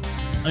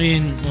 I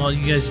mean, well,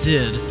 you guys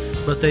did,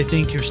 but they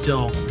think you're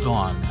still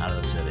gone out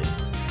of the city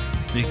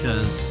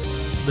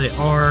because they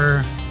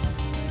are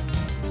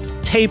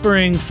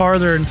tapering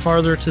farther and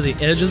farther to the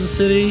edge of the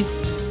city,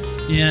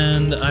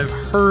 and I've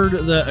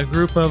heard that a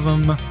group of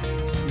them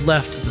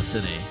left the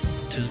city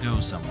to go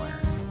somewhere.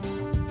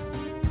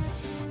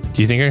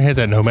 Do you think you're gonna hit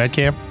that nomad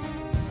camp?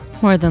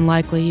 More than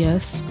likely,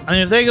 yes. I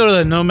mean, if they go to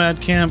the nomad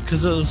camp,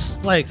 because it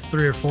was like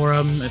 3 or 4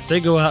 of them, if they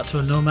go out to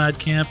a nomad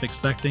camp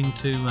expecting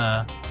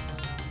to,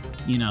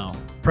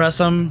 press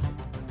them,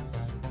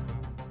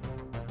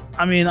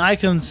 I mean, I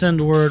can send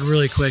word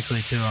really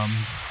quickly to them.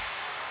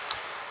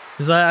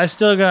 Because I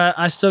still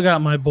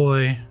got my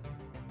boy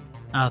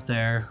out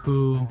there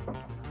who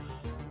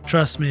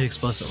trusts me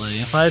explicitly.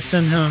 If I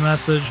send him a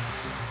message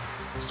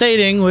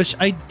stating, which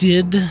I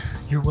did,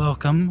 you're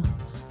welcome,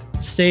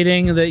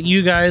 stating that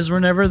you guys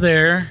were never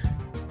there,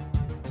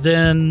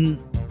 then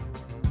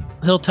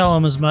he'll tell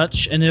them as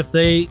much. And if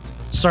they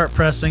start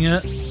pressing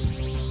it,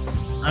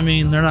 I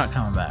mean, they're not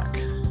coming back.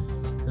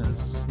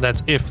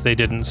 That's if they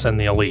didn't send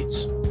the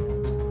elites,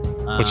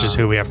 which is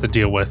who we have to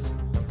deal with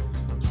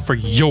for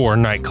your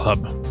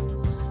nightclub.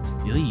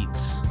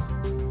 Elites.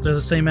 They're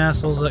the same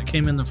assholes that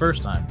came in the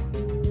first time.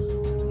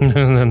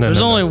 No.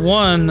 There's only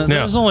one. No.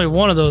 There's only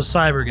one of those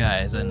cyber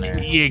guys in there.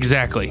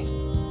 Exactly.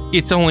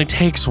 It only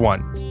takes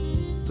one.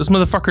 Those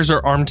motherfuckers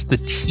are armed to the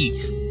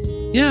teeth.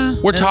 Yeah.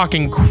 We're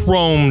talking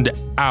chromed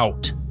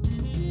out.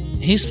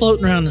 He's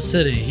floating around the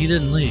city. He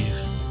didn't leave.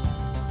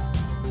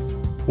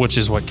 Which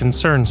is what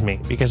concerns me,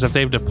 because if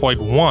they've deployed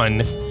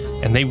one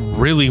and they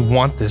really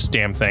want this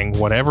damn thing,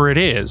 whatever it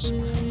is,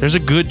 there's a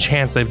good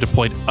chance they've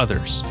deployed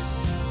others.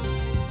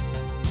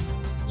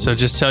 So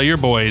just tell your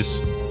boys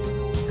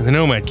in the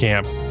Nomad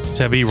camp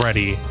to be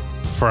ready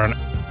for an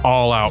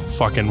all-out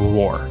fucking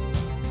war.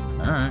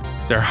 All right.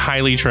 They're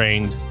highly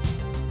trained,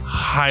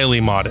 highly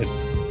modded.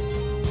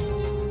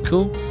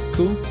 Cool.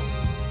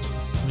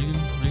 We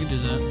can do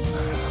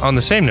that. On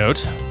the same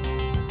note,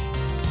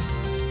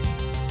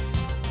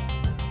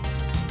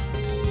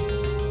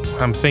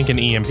 I'm thinking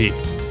EMP.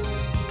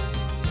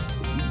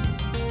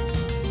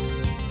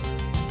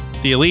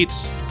 The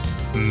elites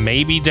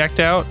may be decked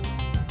out,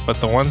 but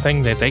the one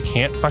thing that they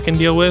can't fucking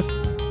deal with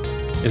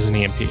is an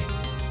EMP.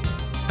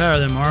 Power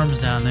them arms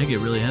down, they get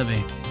really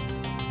heavy.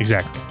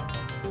 Exactly.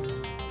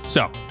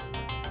 So,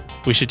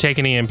 we should take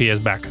an EMP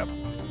as backup.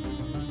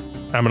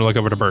 I'm gonna look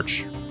over to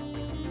Birch.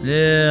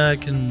 Yeah, I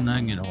can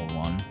get a hold of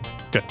one.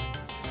 Good.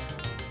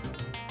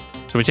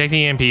 So we take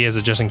the EMP as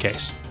a just in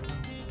case.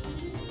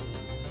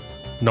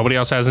 Nobody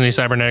else has any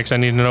cybernetics I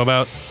need to know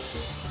about?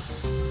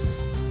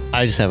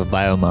 I just have a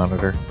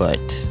biomonitor, but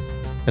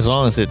as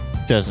long as it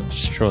doesn't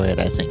destroy it,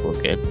 I think we're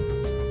good.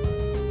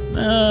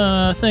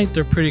 I think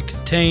they're pretty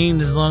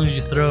contained as long as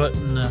you throw it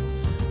in the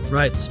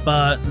right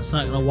spot. It's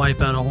not going to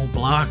wipe out a whole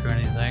block or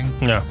anything.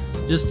 No.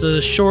 Just a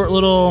short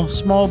little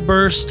small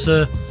burst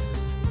to,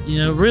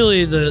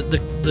 really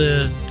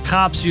the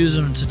cops use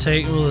them to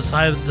take, the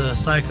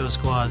psycho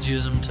squads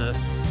use them to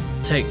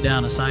take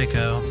down a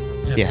psycho.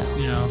 Yeah.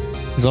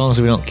 As long as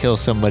we don't kill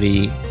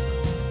somebody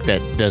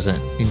that doesn't,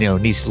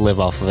 needs to live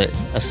off of it,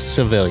 a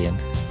civilian.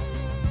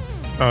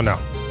 Oh no,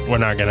 we're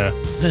not gonna.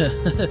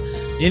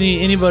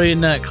 Anybody in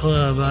that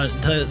club,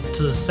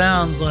 to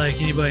sounds like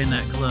anybody in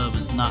that club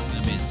is not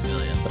going to be a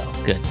civilian.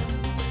 Oh, good.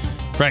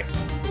 Right.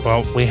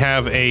 Well, we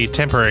have a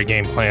temporary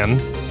game plan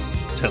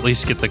to at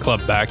least get the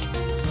club back.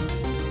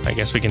 I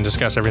guess we can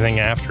discuss everything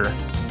after.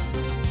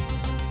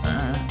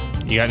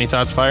 You got any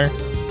thoughts, Fire?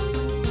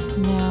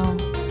 No.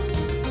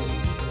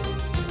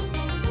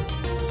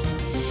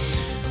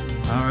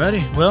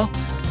 Alrighty, well,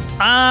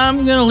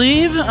 I'm gonna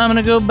leave. I'm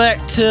gonna go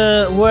back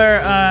to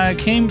where I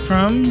came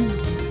from,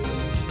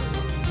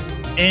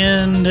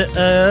 and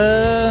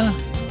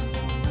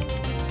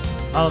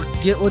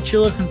I'll get what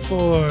you're looking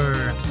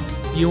for.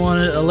 You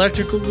want an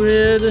electrical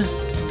grid,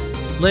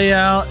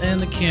 layout,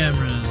 and the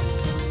cameras.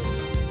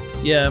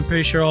 Yeah, I'm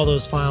pretty sure all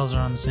those files are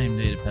on the same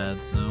data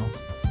pad, so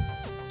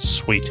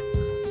Sweet.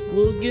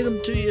 we'll get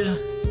them to you.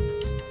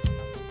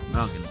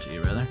 I'll get them to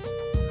you, rather.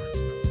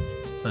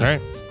 But- All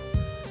right.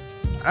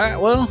 Alright,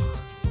 well,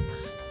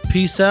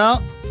 peace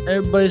out.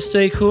 Everybody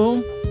stay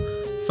cool.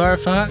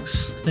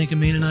 Firefox, think of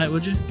me tonight,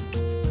 would you?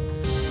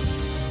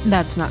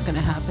 That's not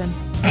gonna happen.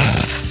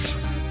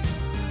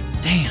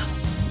 Damn.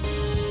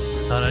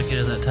 Thought I'd get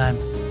it that time.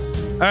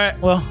 Alright,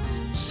 well,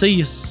 see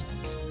yous.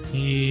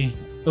 He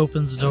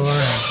opens the door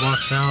and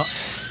walks out,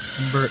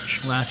 and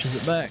Birch latches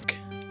it back.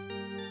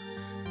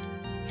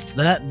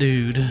 That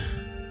dude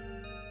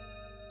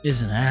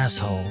is an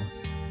asshole.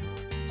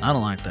 I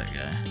don't like that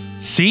guy.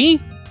 See?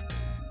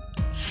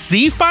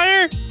 See,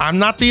 Fire? I'm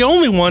not the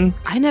only one.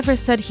 I never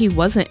said he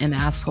wasn't an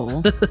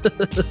asshole.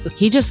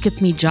 He just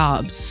gets me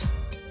jobs.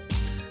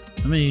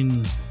 I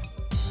mean,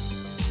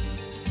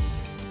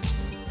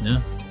 yeah.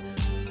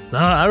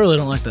 I really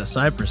don't like that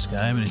Cypress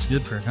guy. I mean, he's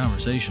good for a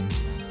conversation.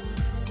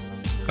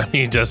 I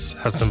mean, he does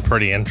have some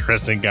pretty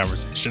interesting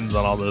conversations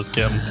on all those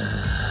chems.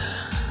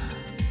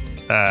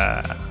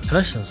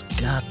 Especially those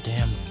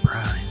goddamn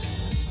brownies.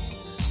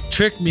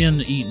 Tricked me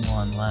into eating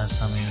one last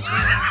time he was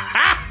here.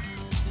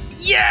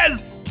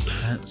 Yes!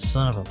 That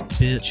son of a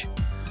bitch.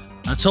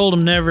 I told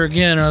him never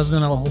again or I was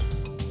gonna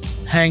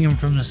hang him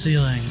from the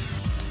ceiling.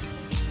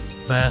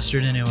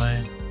 Bastard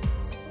anyway.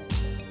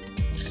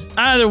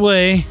 Either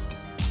way,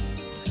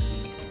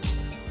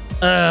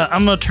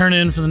 I'm gonna turn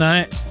in for the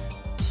night.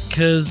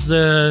 Cause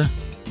yeah,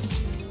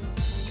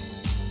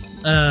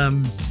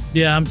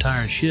 I'm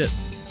tired of shit.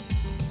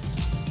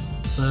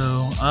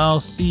 So I'll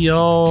see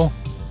y'all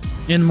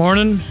in the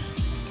morning.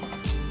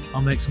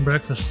 I'll make some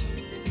breakfast.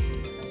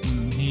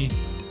 And he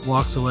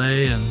walks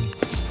away and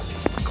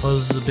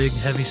closes a big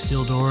heavy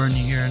steel door, and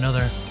you hear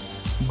another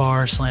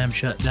bar slam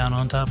shut down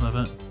on top of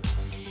it.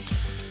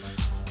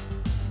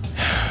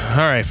 All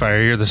right,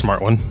 Fire, you're the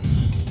smart one.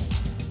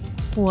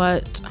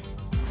 What?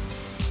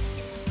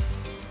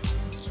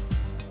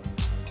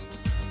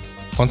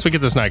 Once we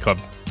get this nightclub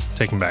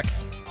taken back,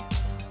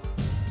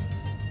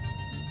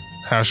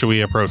 how should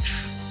we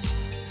approach?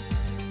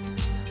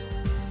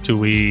 Do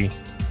we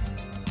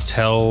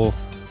tell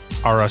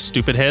our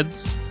stupid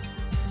heads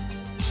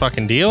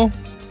fucking deal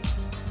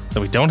that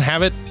we don't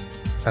have it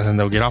and then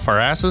they'll get off our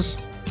asses?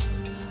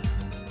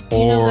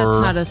 That's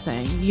not a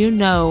thing. Yeah,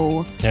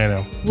 I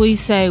know. We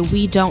say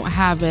we don't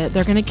have it,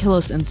 they're gonna kill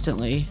us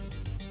instantly.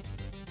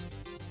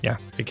 Yeah,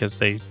 because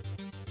they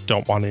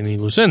don't want any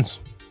loose ends.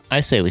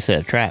 I say we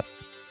set a trap.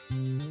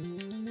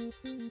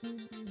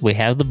 We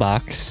have the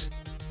box.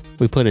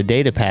 We put a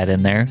data pad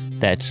in there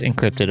that's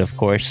encrypted, of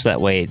course. That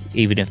way,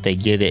 even if they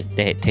get it,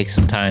 it takes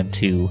some time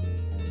to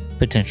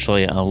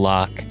potentially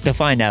unlock to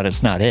find out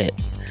it's not it.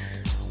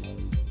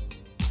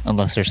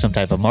 Unless there's some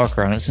type of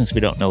marker on it, since we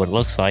don't know what it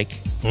looks like.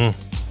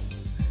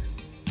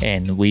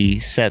 and we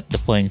set the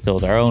playing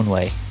field our own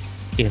way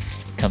if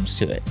it comes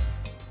to it.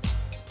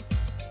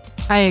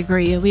 I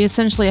agree. We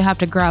essentially have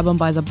to grab them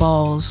by the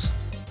balls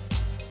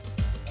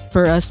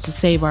for us to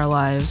save our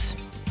lives.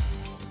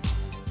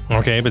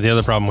 Okay, but the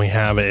other problem we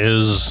have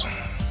is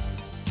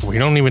we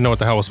don't even know what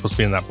the hell was supposed to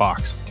be in that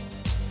box.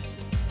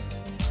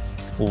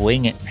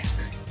 Wing it.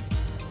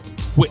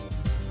 Wait.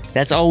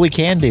 That's all we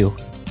can do.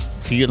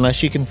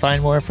 Unless you can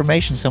find more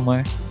information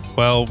somewhere.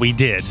 Well, we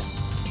did.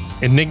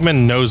 Enigma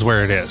knows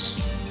where it is.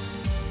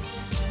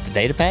 The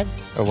data pad?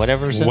 Or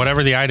whatever.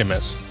 Whatever the item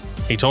is.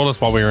 He told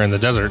us while we were in the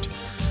desert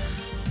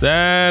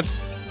that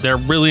they're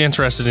really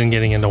interested in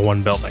getting into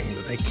one building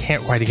that they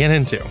can't quite get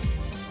into.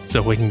 So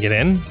if we can get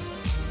in,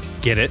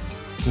 get it,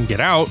 and get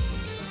out,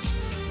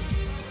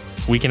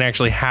 we can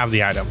actually have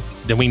the item.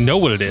 Then we know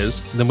what it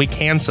is. Then we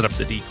can set up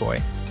the decoy.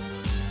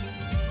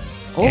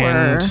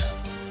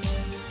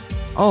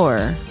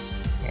 Or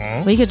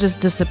we could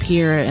just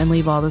disappear and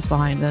leave all this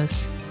behind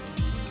us.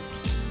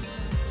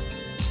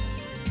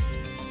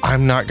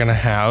 I'm not going to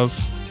have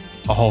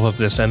all of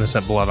this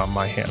innocent blood on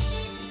my hands.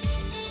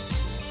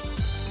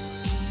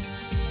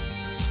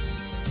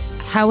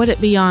 How would it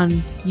be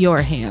on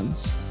your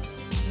hands?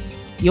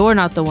 You're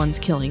not the ones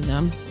killing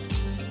them.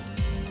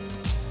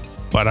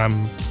 But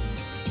I'm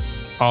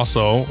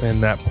also,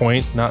 in that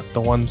point, not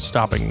the one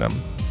stopping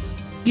them.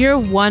 You're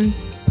one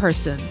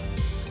person.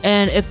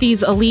 And if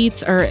these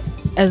elites are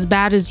as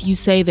bad as you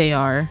say they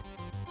are,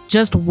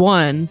 just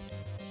one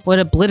would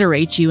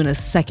obliterate you in a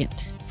second.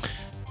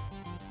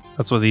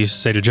 That's what they used to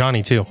say to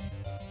Johnny, too.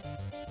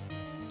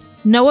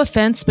 No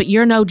offense, but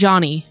you're no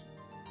Johnny.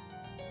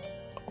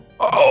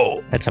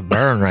 Oh! That's a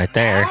burn right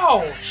there.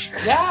 Ouch!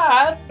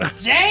 God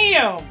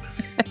damn!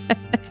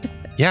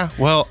 Yeah,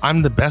 well,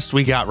 I'm the best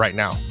we got right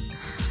now.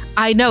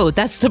 I know,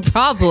 that's the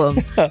problem.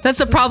 That's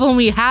the problem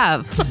we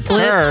have.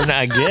 Burn Blitz.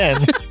 again.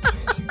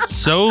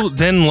 So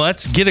then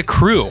let's get a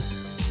crew.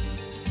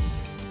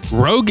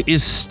 Rogue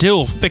is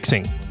still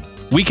fixing.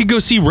 We could go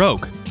see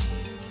Rogue.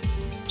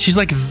 She's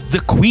like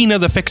the queen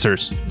of the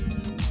fixers.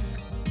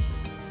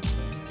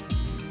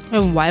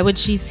 And why would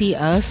she see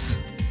us?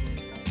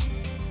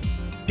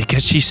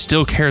 Because she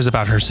still cares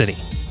about her city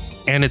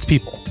and its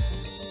people.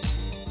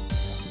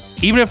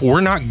 Even if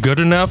we're not good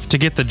enough to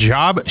get the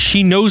job,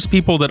 she knows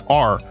people that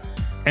are.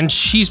 And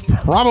she's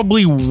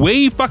probably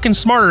way fucking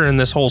smarter in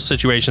this whole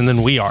situation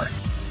than we are.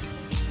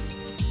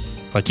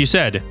 Like you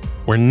said,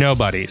 we're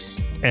nobodies,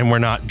 and we're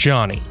not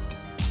Johnny.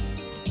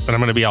 But I'm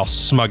going to be all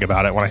smug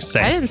about it when I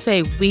say I it. didn't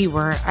say we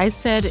were. I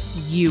said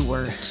you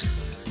weren't.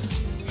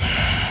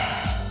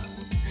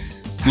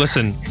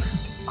 Listen,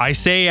 I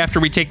say after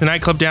we take the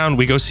nightclub down,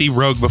 we go see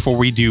Rogue before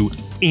we do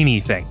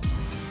anything.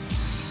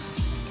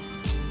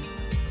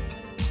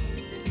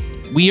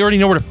 We already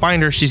know where to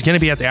find her. She's going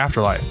to be at the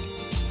afterlife.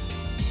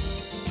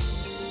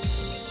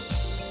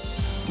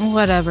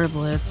 Whatever,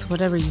 Blitz.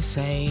 Whatever you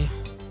say.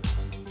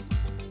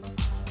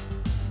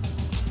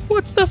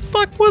 What the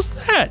fuck was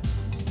that?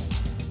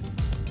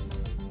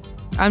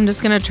 I'm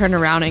just gonna turn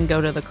around and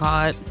go to the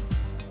cot.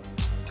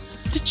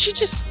 Did she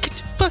just get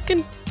to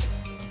fucking...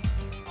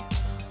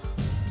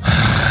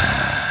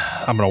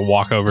 I'm going to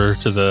walk over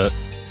to the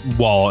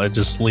wall and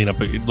just lean up,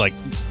 like,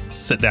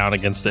 sit down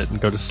against it and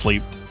go to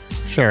sleep.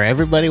 Sure,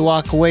 everybody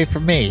walk away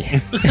from me.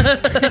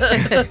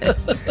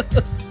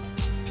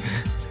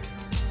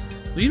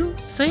 Well, you don't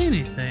say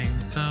anything,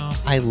 so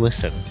I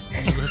listen.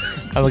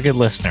 listen. I'm a good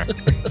listener.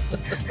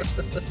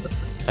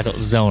 I don't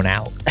zone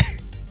out.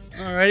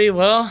 Alrighty,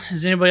 well,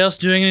 is anybody else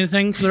doing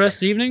anything for the rest of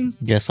the evening?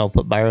 Guess I'll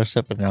put Byros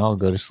up and then I'll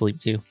go to sleep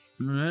too.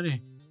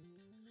 Alrighty.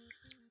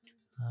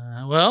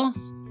 Well,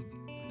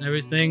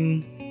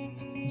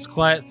 everything is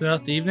quiet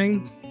throughout the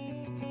evening.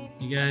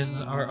 You guys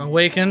are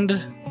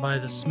awakened by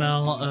the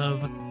smell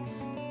of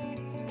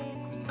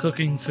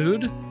cooking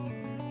food. And,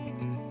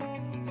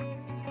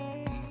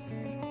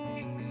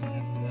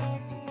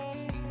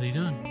 what are you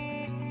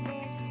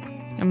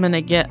doing? I'm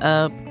gonna get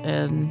up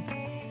and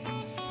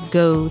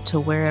go to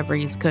wherever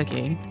he's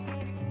cooking.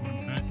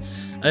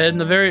 Okay. In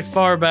the very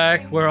far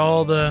back, where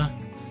all the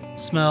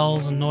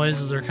smells and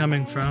noises are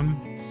coming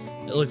from,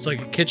 it looks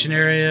like a kitchen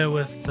area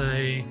with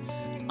a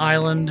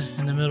island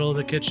in the middle of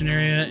the kitchen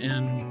area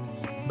and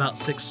about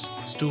 6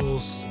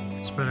 stools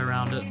spread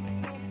around it.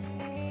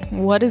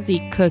 What is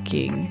he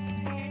cooking?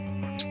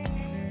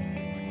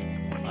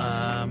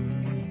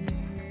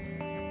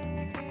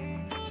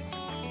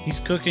 He's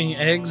cooking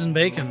eggs and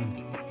bacon.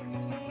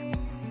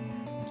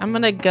 I'm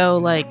gonna go,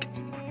 like,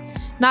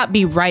 not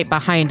be right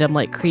behind him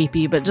like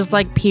creepy, but just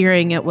like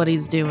peering at what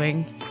he's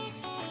doing.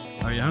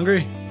 Are you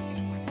hungry?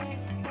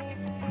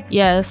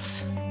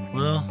 Yes.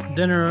 Well,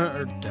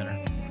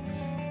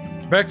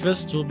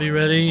 breakfast will be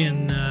ready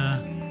in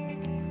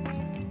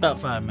about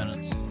 5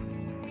 minutes.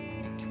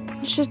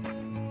 You should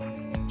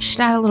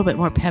add a little bit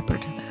more pepper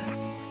to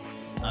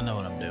that. I know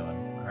what I'm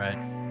doing, all right?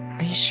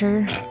 Are you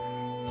sure?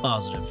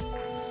 Positive.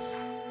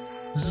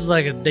 This is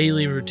like a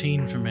daily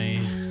routine for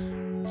me.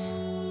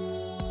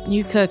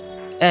 You cook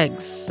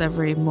eggs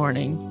every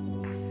morning.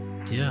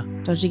 Yeah.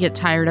 Don't you get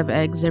tired of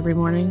eggs every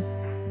morning?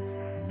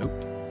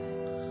 Nope.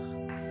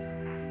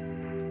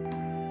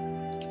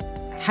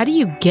 How do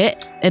you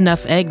get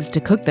enough eggs to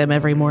cook them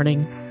every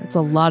morning? That's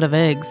a lot of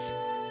eggs.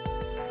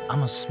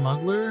 I'm a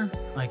smuggler.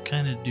 I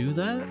kind of do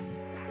that.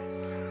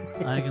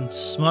 I can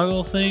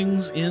smuggle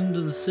things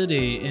into the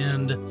city,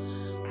 and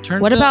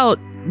turns What out...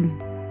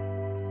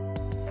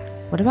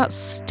 about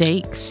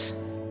steaks?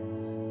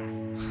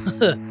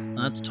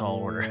 That's a tall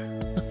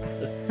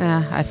order.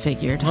 I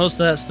figured. Most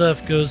of that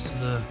stuff goes to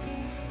the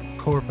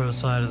Corpo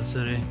side of the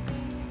city.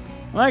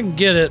 Well, I can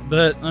get it,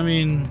 but I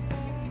mean,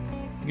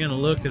 you're gonna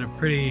look at a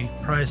pretty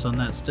price on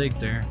that steak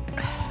there.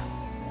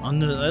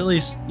 At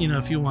least,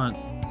 if you want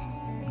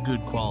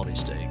good quality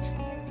steak.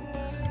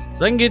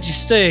 So I can get you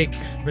steak,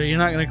 but you're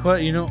not gonna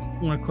you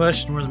don't want to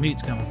question where the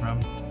meat's coming from.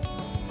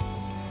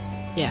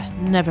 Yeah,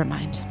 never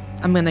mind.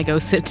 I'm gonna go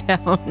sit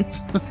down.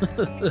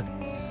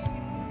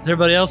 Is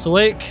everybody else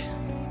awake?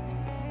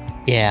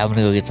 Yeah, I'm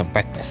gonna go get some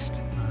breakfast.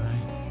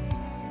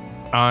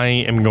 Alright. I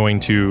am going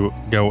to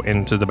go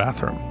into the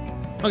bathroom.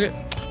 Okay.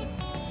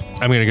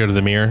 I'm going to go to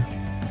the mirror.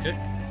 Okay.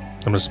 I'm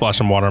going to splash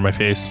some water on my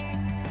face.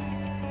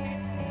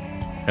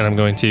 And I'm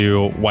going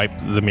to wipe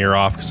the mirror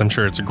off because I'm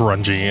sure it's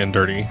grungy and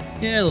dirty.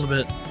 Yeah, a little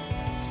bit.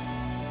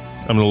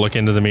 I'm going to look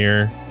into the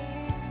mirror.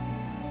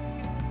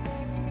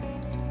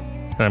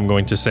 And I'm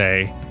going to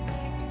say,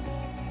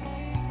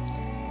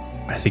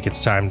 I think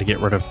it's time to get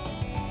rid of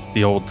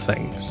the old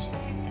things.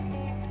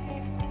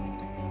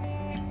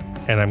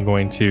 And I'm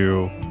going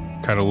to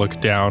kind of look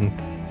down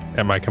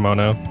at my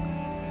kimono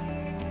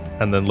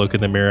and then look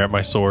in the mirror at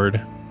my sword.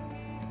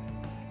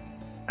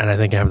 And I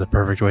think I have the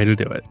perfect way to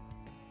do it.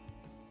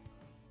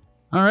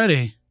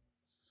 Alrighty.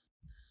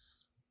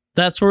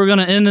 That's where we're going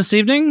to end this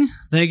evening.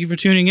 Thank you for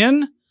tuning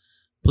in.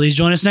 Please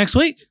join us next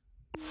week.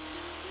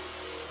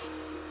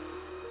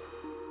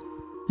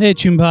 Hey,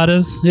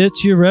 Chumpadas.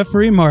 It's your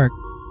referee, Mark.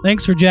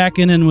 Thanks for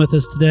jacking in with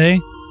us today.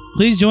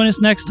 Please join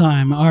us next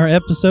time. Our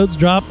episodes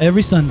drop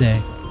every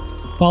Sunday.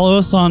 Follow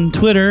us on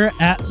Twitter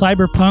at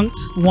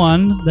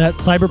Cyberpunked1,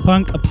 that's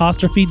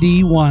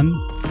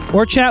Cyberpunk_D1,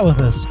 or chat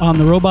with us on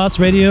the Robots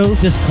Radio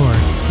Discord.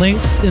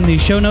 Links in the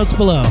show notes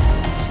below.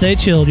 Stay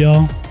chilled,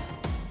 y'all.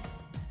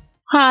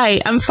 Hi,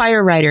 I'm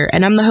Fire Rider,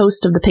 and I'm the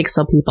host of The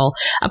Pixel People,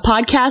 a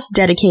podcast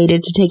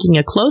dedicated to taking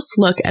a close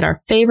look at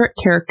our favorite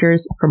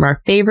characters from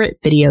our favorite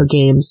video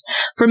games.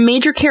 From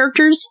major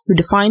characters who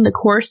define the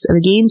course of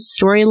a game's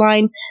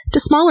storyline to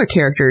smaller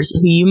characters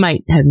who you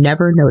might have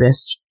never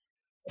noticed.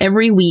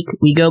 Every week,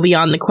 we go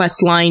beyond the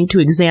quest line to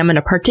examine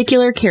a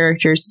particular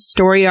character's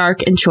story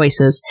arc and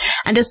choices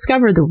and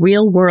discover the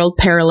real-world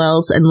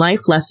parallels and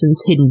life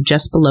lessons hidden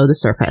just below the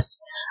surface.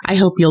 I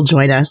hope you'll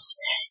join us.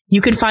 You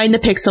can find The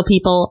Pixel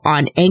People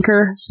on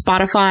Anchor,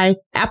 Spotify,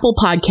 Apple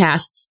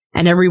Podcasts,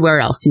 and everywhere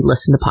else you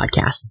listen to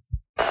podcasts.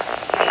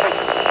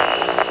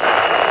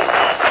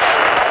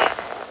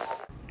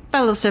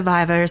 Fellow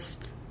survivors,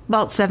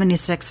 Vault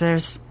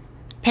 76ers,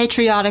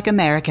 patriotic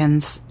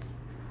Americans.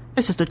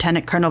 This is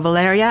Lieutenant Colonel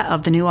Valeria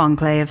of the New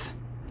Enclave.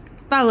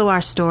 Follow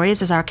our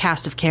stories as our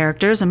cast of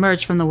characters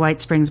emerge from the White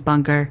Springs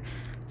bunker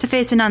to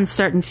face an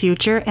uncertain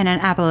future in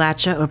an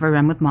Appalachia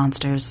overrun with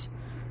monsters.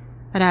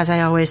 But as I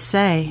always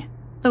say,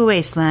 the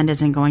wasteland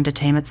isn't going to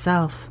tame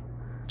itself.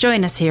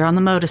 Join us here on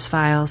the Modus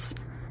Files.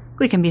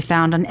 We can be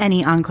found on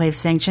any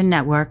Enclave-sanctioned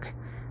network,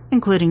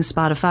 including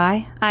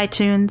Spotify,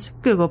 iTunes,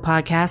 Google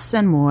Podcasts,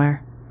 and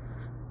more.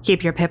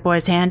 Keep your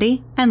Pip-Boys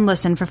handy and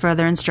listen for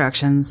further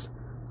instructions.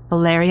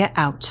 Valeria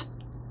out.